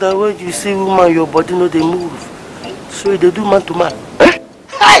wonder when you see woman, your body no they move. So they do man to man. Eh?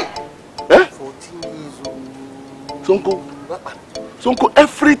 Hey! Eh? 14 years old. Sonko,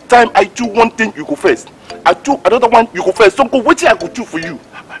 every time I do one thing, you go first. I do another one, you go first. Sonko, what thing I could do for you?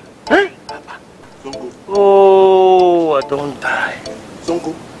 Eh? Sonko. Oh, I don't die.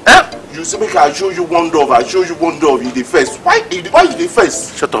 Sonko. Eh? You say make I show you one dove, you the first. Why you the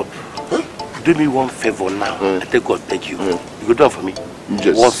first? Shut up. Huh? Do me one favor now. I take God beg you. You go do it for me?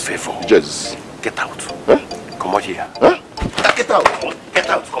 Yes. One favor. Yes. Get out. Huh? Come out here. Huh? Get out. Get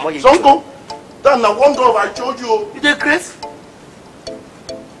out. Come out here. Sonko, that's not one dove I showed you. You dey crazy?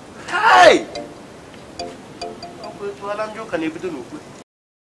 Hi!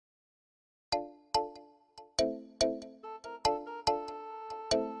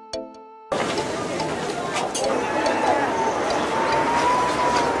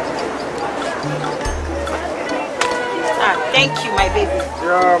 Thank you, my baby.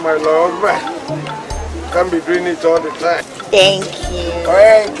 Yeah, my love. Can't be doing it all the time. Thank you.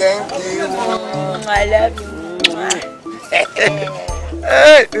 Hey, thank you. I love you.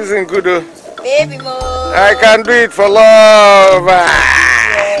 Hey, this isn't good though. Baby mo. I can do it for love.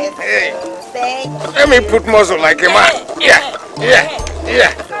 Yes. Hey. Thank you. Let me put muscle like a man. Yeah.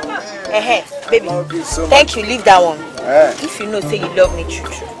 Baby. So thank you. Leave that one. If you know, say you love me, true.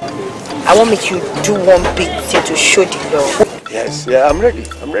 I want make you do one big thing to show the love. Yes, yeah, I'm ready.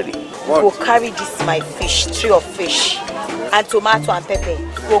 What? We'll carry this my fish, tray of fish, and tomato and pepper.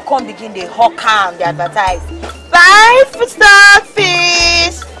 We'll come begin the hawker and the advertise. Buy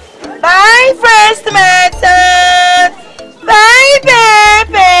stockfish, buy fresh tomatoes, buy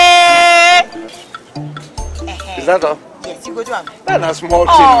pepper. Is that all? Yes, you go do it. That's a small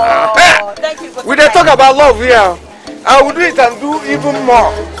thing now. Thank you. We don't talk about love here. I will do it and do even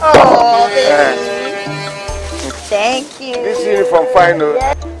more. Oh, baby. Thank you. This uniform fine though.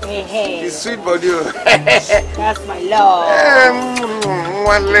 Hey. It's sweet body. That's my love.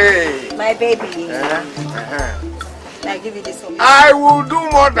 One leg. My baby. I give you this one. I will do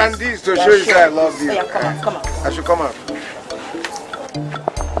more than this to show you that I love you. Oh, yeah, come on. I should come out.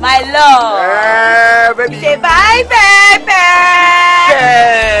 My love. Baby. Say bye, baby.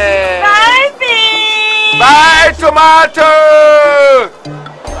 Yeah. Bye, baby. Bye, tomato.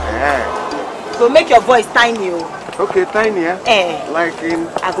 So make your voice tiny. Okay, tiny, yeah? Like in...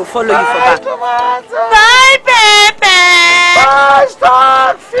 I go follow you for that. Tomato. Bye, baby. Bye,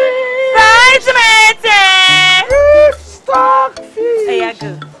 stockfish. Bye, tomato. Stockfish. There you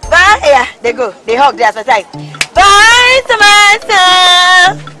go. Bye. They go. They hug. They advertise. Bye, tomato.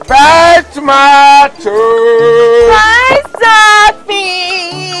 Bye, tomato. Bye,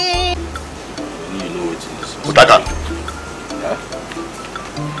 stockfish. You know what it is. Odega.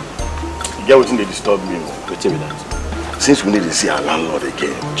 You get what they disturb me. Wait a minute. Since we need to see our landlord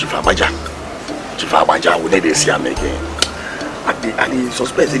again, Chief Agbaje, we need to see him again. I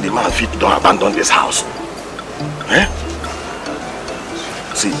suspect the man fit don't abandon this house. Eh?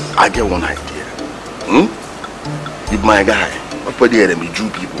 See, I get one idea. If my guy, up there them Jew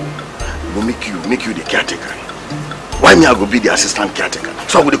people, will make you the caretaker. Why me I go be the assistant caretaker?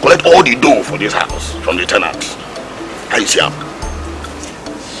 So I will collect all the dough for this house from the tenants. How you see him?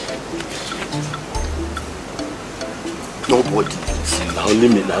 Nobody. Only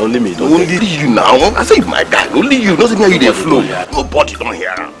me. Only you now. I say my guy. Only you. Doesn't mean you the flow. Nobody don't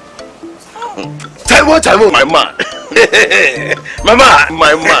hear him. Time on, my man.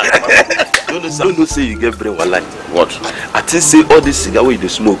 my man. Don't say you get brain one light. What? I think say all this cigar where you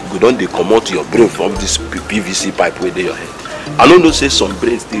smoke, go down they come out your brain from this PVC pipe where they your head. I don't know say some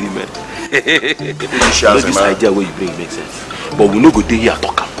brain still remain. This idea where you bring makes sense. But we no go there here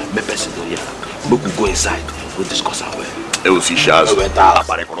talk. Me person don't hear. Make we go inside. We'll discuss our way. It will see Shaz. Something.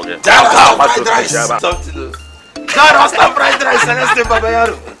 Fried rice and let's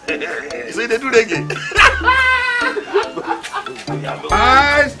so they do that again.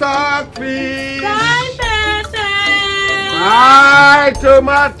 Bye, stockfish. Bye, pepper. Bye,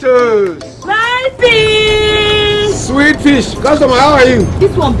 tomatoes. Bye, fish. Sweet fish. Customer, how are you?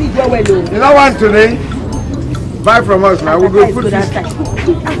 This one big well. You don't want today? Buy from us now. We'll go put fish.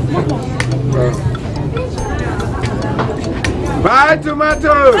 Buy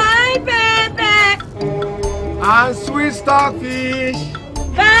tomatoes. Buy pepper. And sweet stockfish.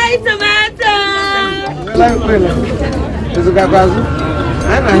 Buy tomato.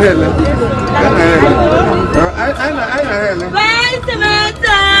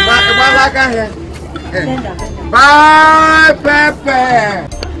 Buy pepper.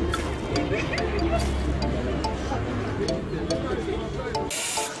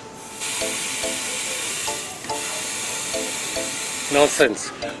 Nonsense.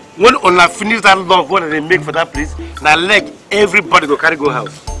 When una finish that love, what they make for that place, now leg everybody go carry go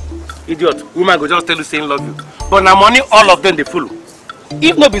house. Idiot. Woman go just tell you saying love you. But now money, all of them they follow.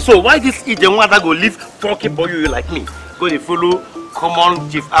 If not be so, why this nwada go leave Funke boy you like me? Go they follow common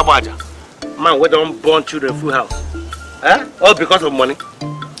Chief Agbaje. Man, we don't born children full house. Eh? All because of money.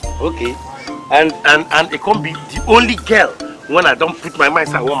 Okay. And it can't be the only girl when I don't put my mind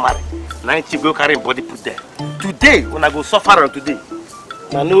so I won't marry. Now she go carry body put there. Today, when I go suffer on today,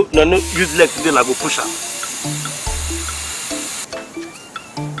 no use leg today, I go push her.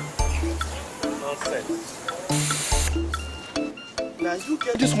 Now you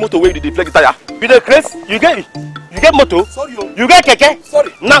get this motor where you deflect tire. Be the craze? You get it? You get motor? Sorry, yo. You get keke?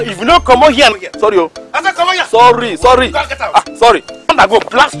 Sorry. Now if you don't come on here, sorry, yo. I said come on here. Sorry. Get out. Sorry. Thunder go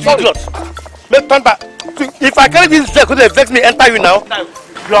blast you, idiot. Make thunder. If I carry this vex, could they vex me enter you now?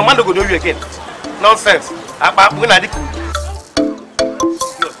 Your man don't go know you again. Nonsense. When I did.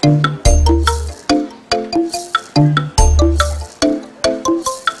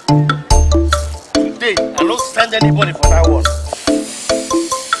 Today, I don't send anybody for that one.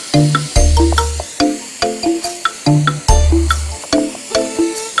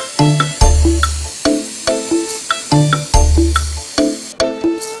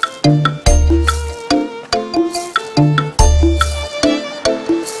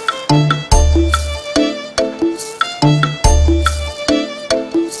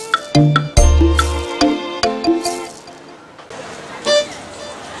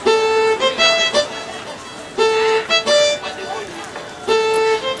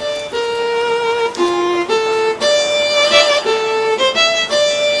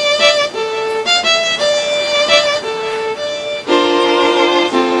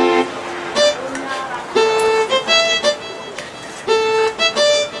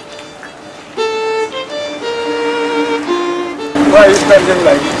 Why are you standing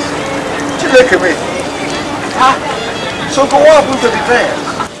like this? Chileke me. So what happened to the tire?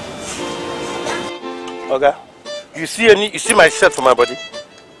 Okay. You see my shirt for my body?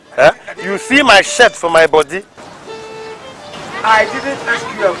 Huh? You see my shirt for my body? I didn't ask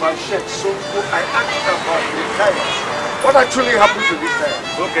you about shirt, so I asked about the tire. What actually happened to this tire?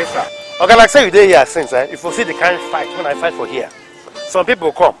 Okay, sir. Okay, like say you did here since, if you see the kind of fight when I fight for here, some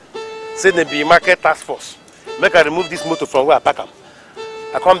people come, say they be market task force. Make I remove this motor from where I pack them.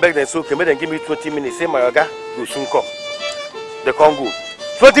 I come back then, so okay, make them give me 20 minutes. Say my oga will soon come. They can't go.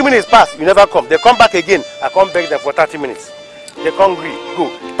 20 minutes pass, you never come. They come back again. I come back there for 30 minutes. They can't go.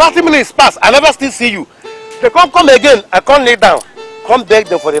 30 minutes pass, I never still see you. They come again. I can't lay down. Come back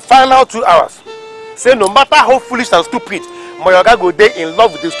there for the final 2 hours. Say no matter how foolish and stupid, my oga go there in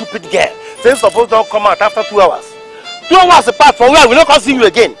love with the stupid girl. Say suppose don't come out after 2 hours. 2 hours apart from where we don't come see you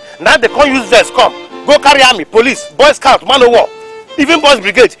again. Now they can't use this. Come. Go carry army, police, Boy Scout, Mounagor, even Boys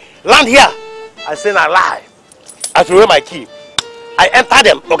Brigade. Land here. I say na lie. I throw away my key. I enter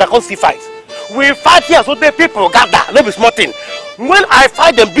them. Oga come see fight. We fight here so the people gather. No be small thing. When I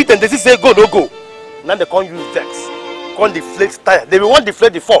fight them, beat them, they say go, no go. Now they can't use vex. Can't deflate tire. They will want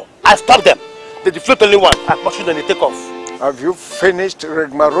deflate the 4. I stop them. They deflate only 1. I pursue them, they take off. Have you finished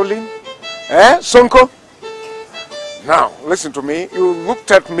rigmaroling? Sonko? Now, listen to me. You looked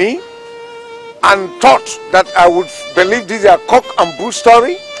at me and thought that I would believe this is a cock and bull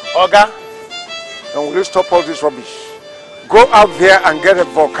story? Oga. Then will you stop all this rubbish? Go out there and get a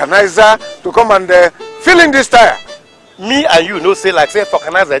vulcanizer to come and fill in this tire. Me and you no say like say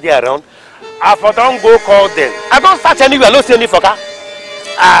vulcanizer dey around. I don't go call them. I don't search anywhere, I don't see any vulcan.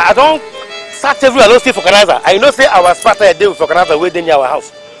 I don't search everywhere, I don't see vulcanizer. I know say our starter dey with vulcanizer wey dey near our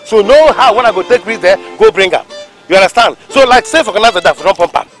house. So know how when I go take risk there, go bring her. You understand? So like say vulcanizer that for don't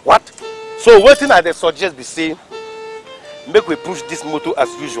pump am. What? So waiting I dey suggest be say make we push this motor as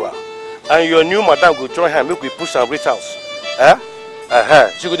usual. And your new madam go join her, make we push and reach house.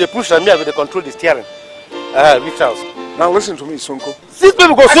 She go dey push and me I go dey control the steering. Reach house. Now listen to me, Sonko. These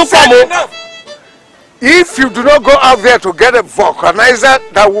people go so far. If you do not go out there to get a vulcanizer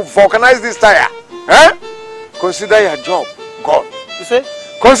that will vulcanize this tire, consider your job gone. You say?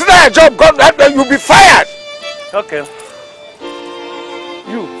 Consider your job gone, then you'll be fired. Okay.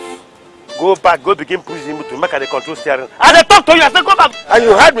 You go back, go begin pushing him to make the control steering. And I talk to you, I say go back. And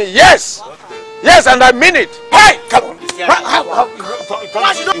you heard me, yes. Yes, and I mean it. Hey, come on.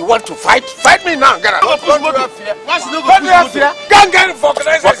 You want to fight? Fight me now, get out. Don't you have fear? Don't you have fear? Can't get it for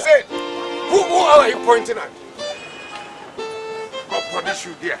organized, I said. Who are you pointing at? God punish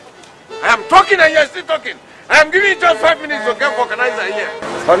you there. I am talking and you are still talking. I am giving you just 5 minutes to get organizer here.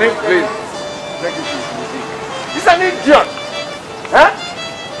 Honey, please. Take it easy. He's an idiot. Huh?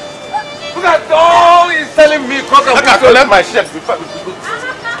 Look at all he's telling me. I can collect my shirt before we go.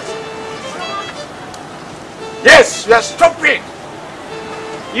 Yes, you are stupid.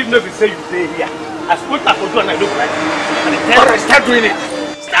 Even if you say you stay here, I spoke to you and I look like you. Alright, start doing it.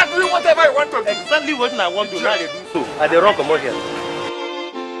 Start doing whatever you want to do. Exactly what I want to do. Now they do so. And they run come out here.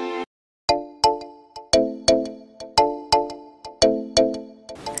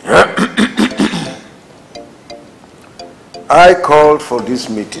 I called for this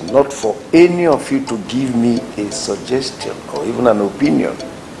meeting not for any of you to give me a suggestion or even an opinion.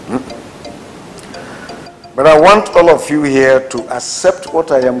 But I want all of you here to accept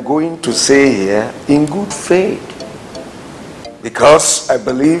what I am going to say here in good faith. Because I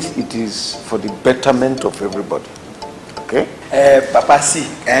believe it is for the betterment of everybody. Okay? Papa, see,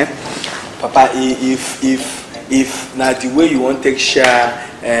 Papa, if now the way you want to take share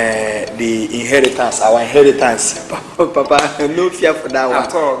the inheritance, our inheritance, Papa, no fear for that one.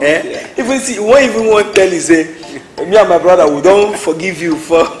 Even see, what even want to tell you say, me and my brother, we don't forgive you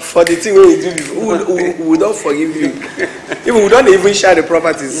for the thing we do before. We don't forgive you. Even we don't even share the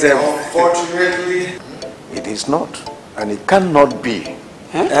property itself. Unfortunately, it is not. And it cannot be.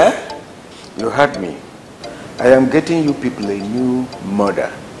 You heard me. I am getting you people a new mother.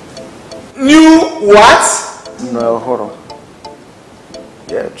 New what? No, hold on.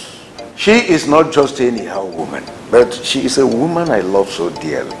 Yes. She is not just anyhow woman, but she is a woman I love so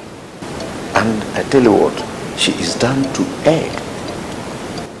dearly. And I tell you what, she is down to earth.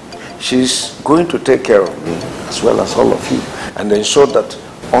 She's going to take care of me as well as all of you and ensure that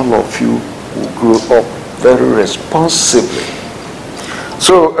all of you will grow up very responsibly.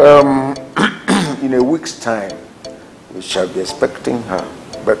 So, in a week's time, we shall be expecting her.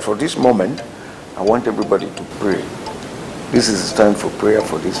 But for this moment, I want everybody to pray. This is time for prayer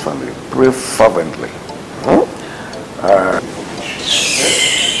for this family. Pray fervently.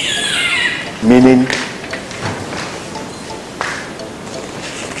 Meaning,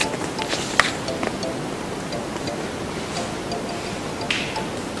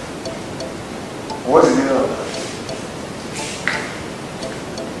 what is it?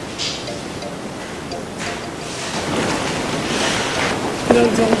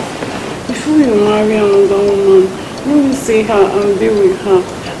 Before you marry another woman, let me see her and be with her.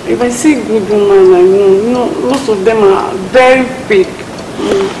 If I see a good woman like most of them are very fake.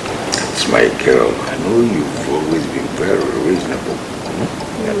 It's my girl. I know you've always been very reasonable.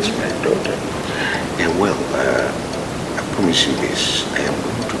 That's my daughter. And well, I promise you this. I am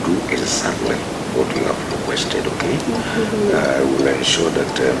going to do exactly what you have requested, okay? I will ensure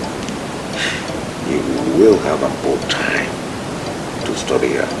that you will have ample time to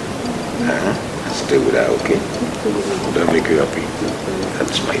study her. Stay with her, okay? Would that make you happy?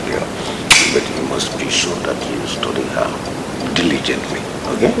 That's my girl. But you must be sure that you study her diligently,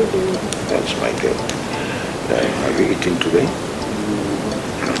 okay? That's my girl. Have you eaten today?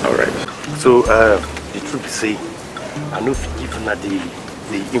 All right. So, the truth is, say, I know if you give her the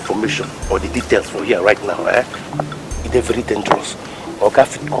information or the details for here right now, it's very dangerous. Okay,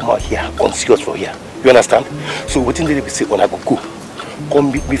 if you come out here unserious for here. You understand? So, within the day we say, when I go,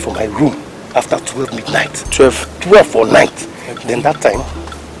 come meet me for my room after 12 midnight. 12 for night. Then that time,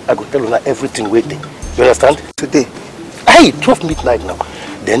 I go tell her everything waiting. You understand? Today. Hey, 12 midnight now.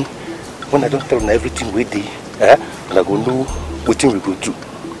 Then, when I don't tell her everything waiting, and I go know what we go do.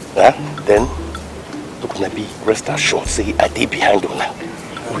 Then, look, be rest assured, say I did behind her now.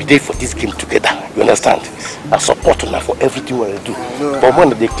 We did for this game together. You understand? I support her for everything what I do. But when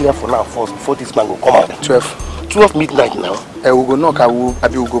they clear for now, first, before this man will come out. 12 midnight now. I will go knock, I will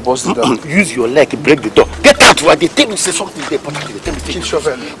go bust the door. Use your leg, break the door. Get out while they tell you say something there, but they tell me take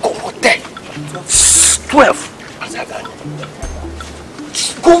shovel. Go out there. 12.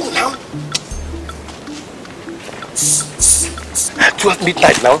 Go now. 12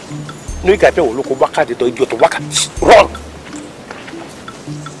 midnight now. No, you can't look back at the door, you to walk. Run.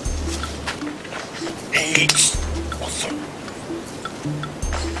 Hey. Awesome.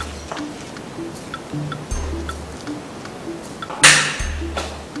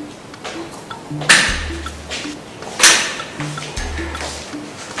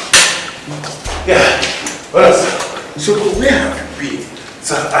 Yeah. Well, sir. So where have you been?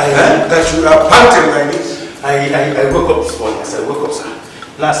 Sir, that you are panting like this? I woke up this morning. As I woke up, sir.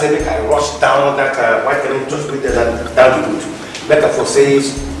 Now I said, I rushed down that white cannon just with that down the road. Like I for say,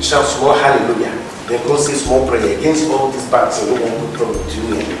 shout small hallelujah. Then go say small prayer against all these banks and no one will trouble to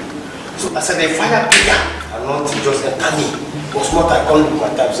me. So I said, the fire bigger and not just enter me. But smart I come with my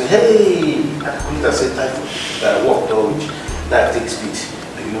time say, hey, I couldn't say time for walk down which now I take speed.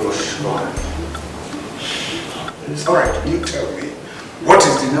 And you rush. All right, you tell me, what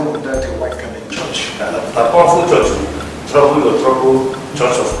is the name of that white cannon church? A powerful church. Trouble your trouble,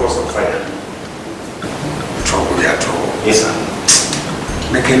 Church of Cross of Fire. Trouble your trouble. Yes, sir.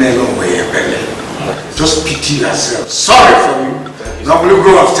 Making a long way, belly. Just pity yourself. Sorry for you. Now will you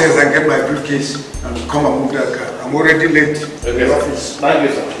go upstairs and get my briefcase and come and move that car? I'm already late in the office. Thank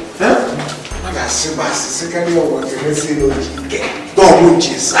you, sir.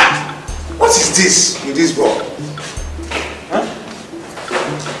 What is this with this ball?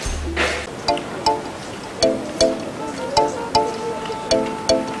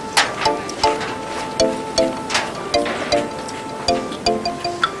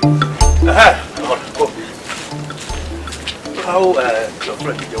 How your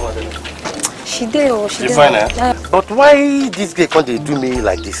friend Nwada? She did, or she did. Fine, eh? But why this girl can't they do me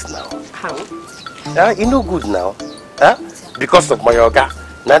like this now? How? You no good now. Because of my yoga.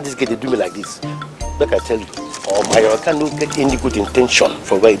 Now this girl they do me like this. Like I tell you, or my yoga no get any good intention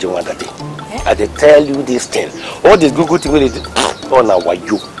for where Nwada day. I they tell you this thing. All this good thing where they do. Oh now why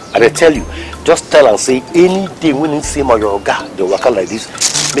you? I they tell you, just tell and say any day when you see my yoga, they work like this.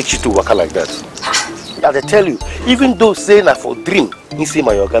 Make you to work like that. Yeah, they tell you, even though saying that for dream, you see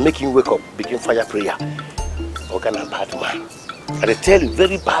my yoga, make him wake up, begin fire prayer. Yoga na bad man. And they tell you,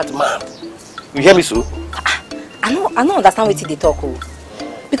 very bad man. You hear me, so? I don't understand what they talk.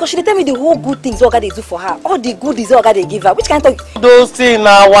 Because she tell me the whole good things Oga they do for her. All the good is Oga they give her. Which kind of talk? Those things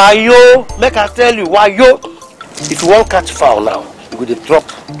now, why yo? Make I tell you, why yo? If you want catch fowl now, you go to drop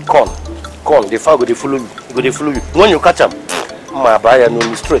corn. The fowl go to follow you. You go to follow you. When you catch them, my buyer know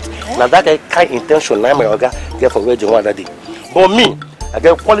me straight. Now that kind of intention, now my Oga get for where Nwada day. But me, I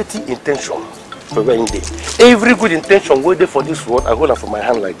get quality intention for where in day. Every good intention waiting for this world, I hold it for my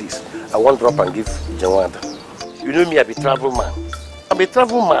hand like this. I won't drop and give Nwada. You know me, I be travel man. I'm a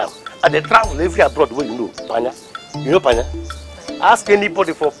travel man. I dey travel every abroad where you know. Panya. You know Panya? Ask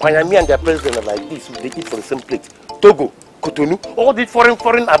anybody for Panya, me and their president are like this. They eat for the same plate. Togo, Cotonou, all the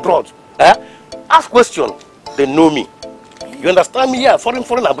foreign abroad. Ask question, they know me. You understand me? Yeah,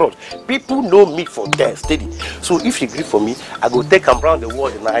 foreign abroad. People know me for there, steady. So if you agree for me, I go take them around the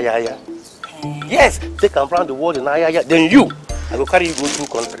world in Ayaya. Yes, take them around the world in Ayaya. Then you, I go carry you go to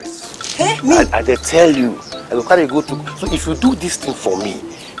countries. Me? I they tell you, I go carry you go to. So if you do this thing for me,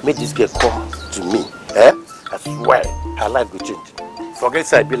 make this girl come to me. I swear, her life will change. Forget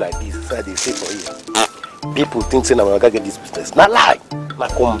say I be like this, say they say for you. People think say I'm gonna get this business. Not lie. Na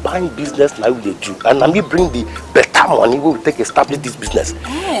combined business now they do, and I me bring the better money we will take establish this business.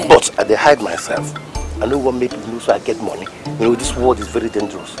 But I they hide myself. I know what make people know so I get money. You know this world is very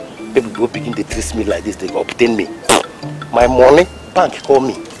dangerous. People go begin to trace me like this, they obtain me. My money, bank call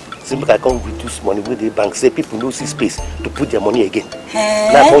me. Simply I can't reduce money with the bank. Say people no see space to put their money again.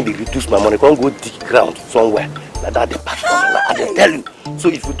 Now I can't reduce my money. I can't go dig ground somewhere. Like that they pass on. I they tell you. So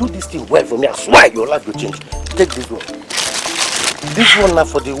if you do this thing well for me, I swear your life will change. Take this one. This one now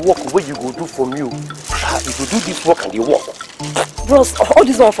for the work where you go do from you. If you do this work and you work. Bros, all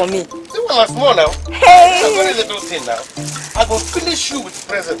this one for me. This one is small now. Hey! That's a very little thing now. I will finish you with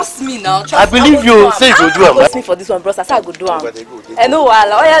presents. Trust me now. I believe you say you go do it. Trust me for this one, bros. I say I go do it. I know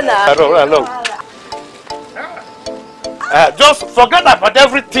wala. Oh yeah now. Just forget about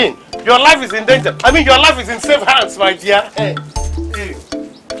everything. Your life is in danger. I mean, your life is in safe hands, my dear. Hey.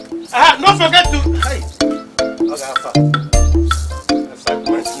 Don't forget to. Hey. Okay,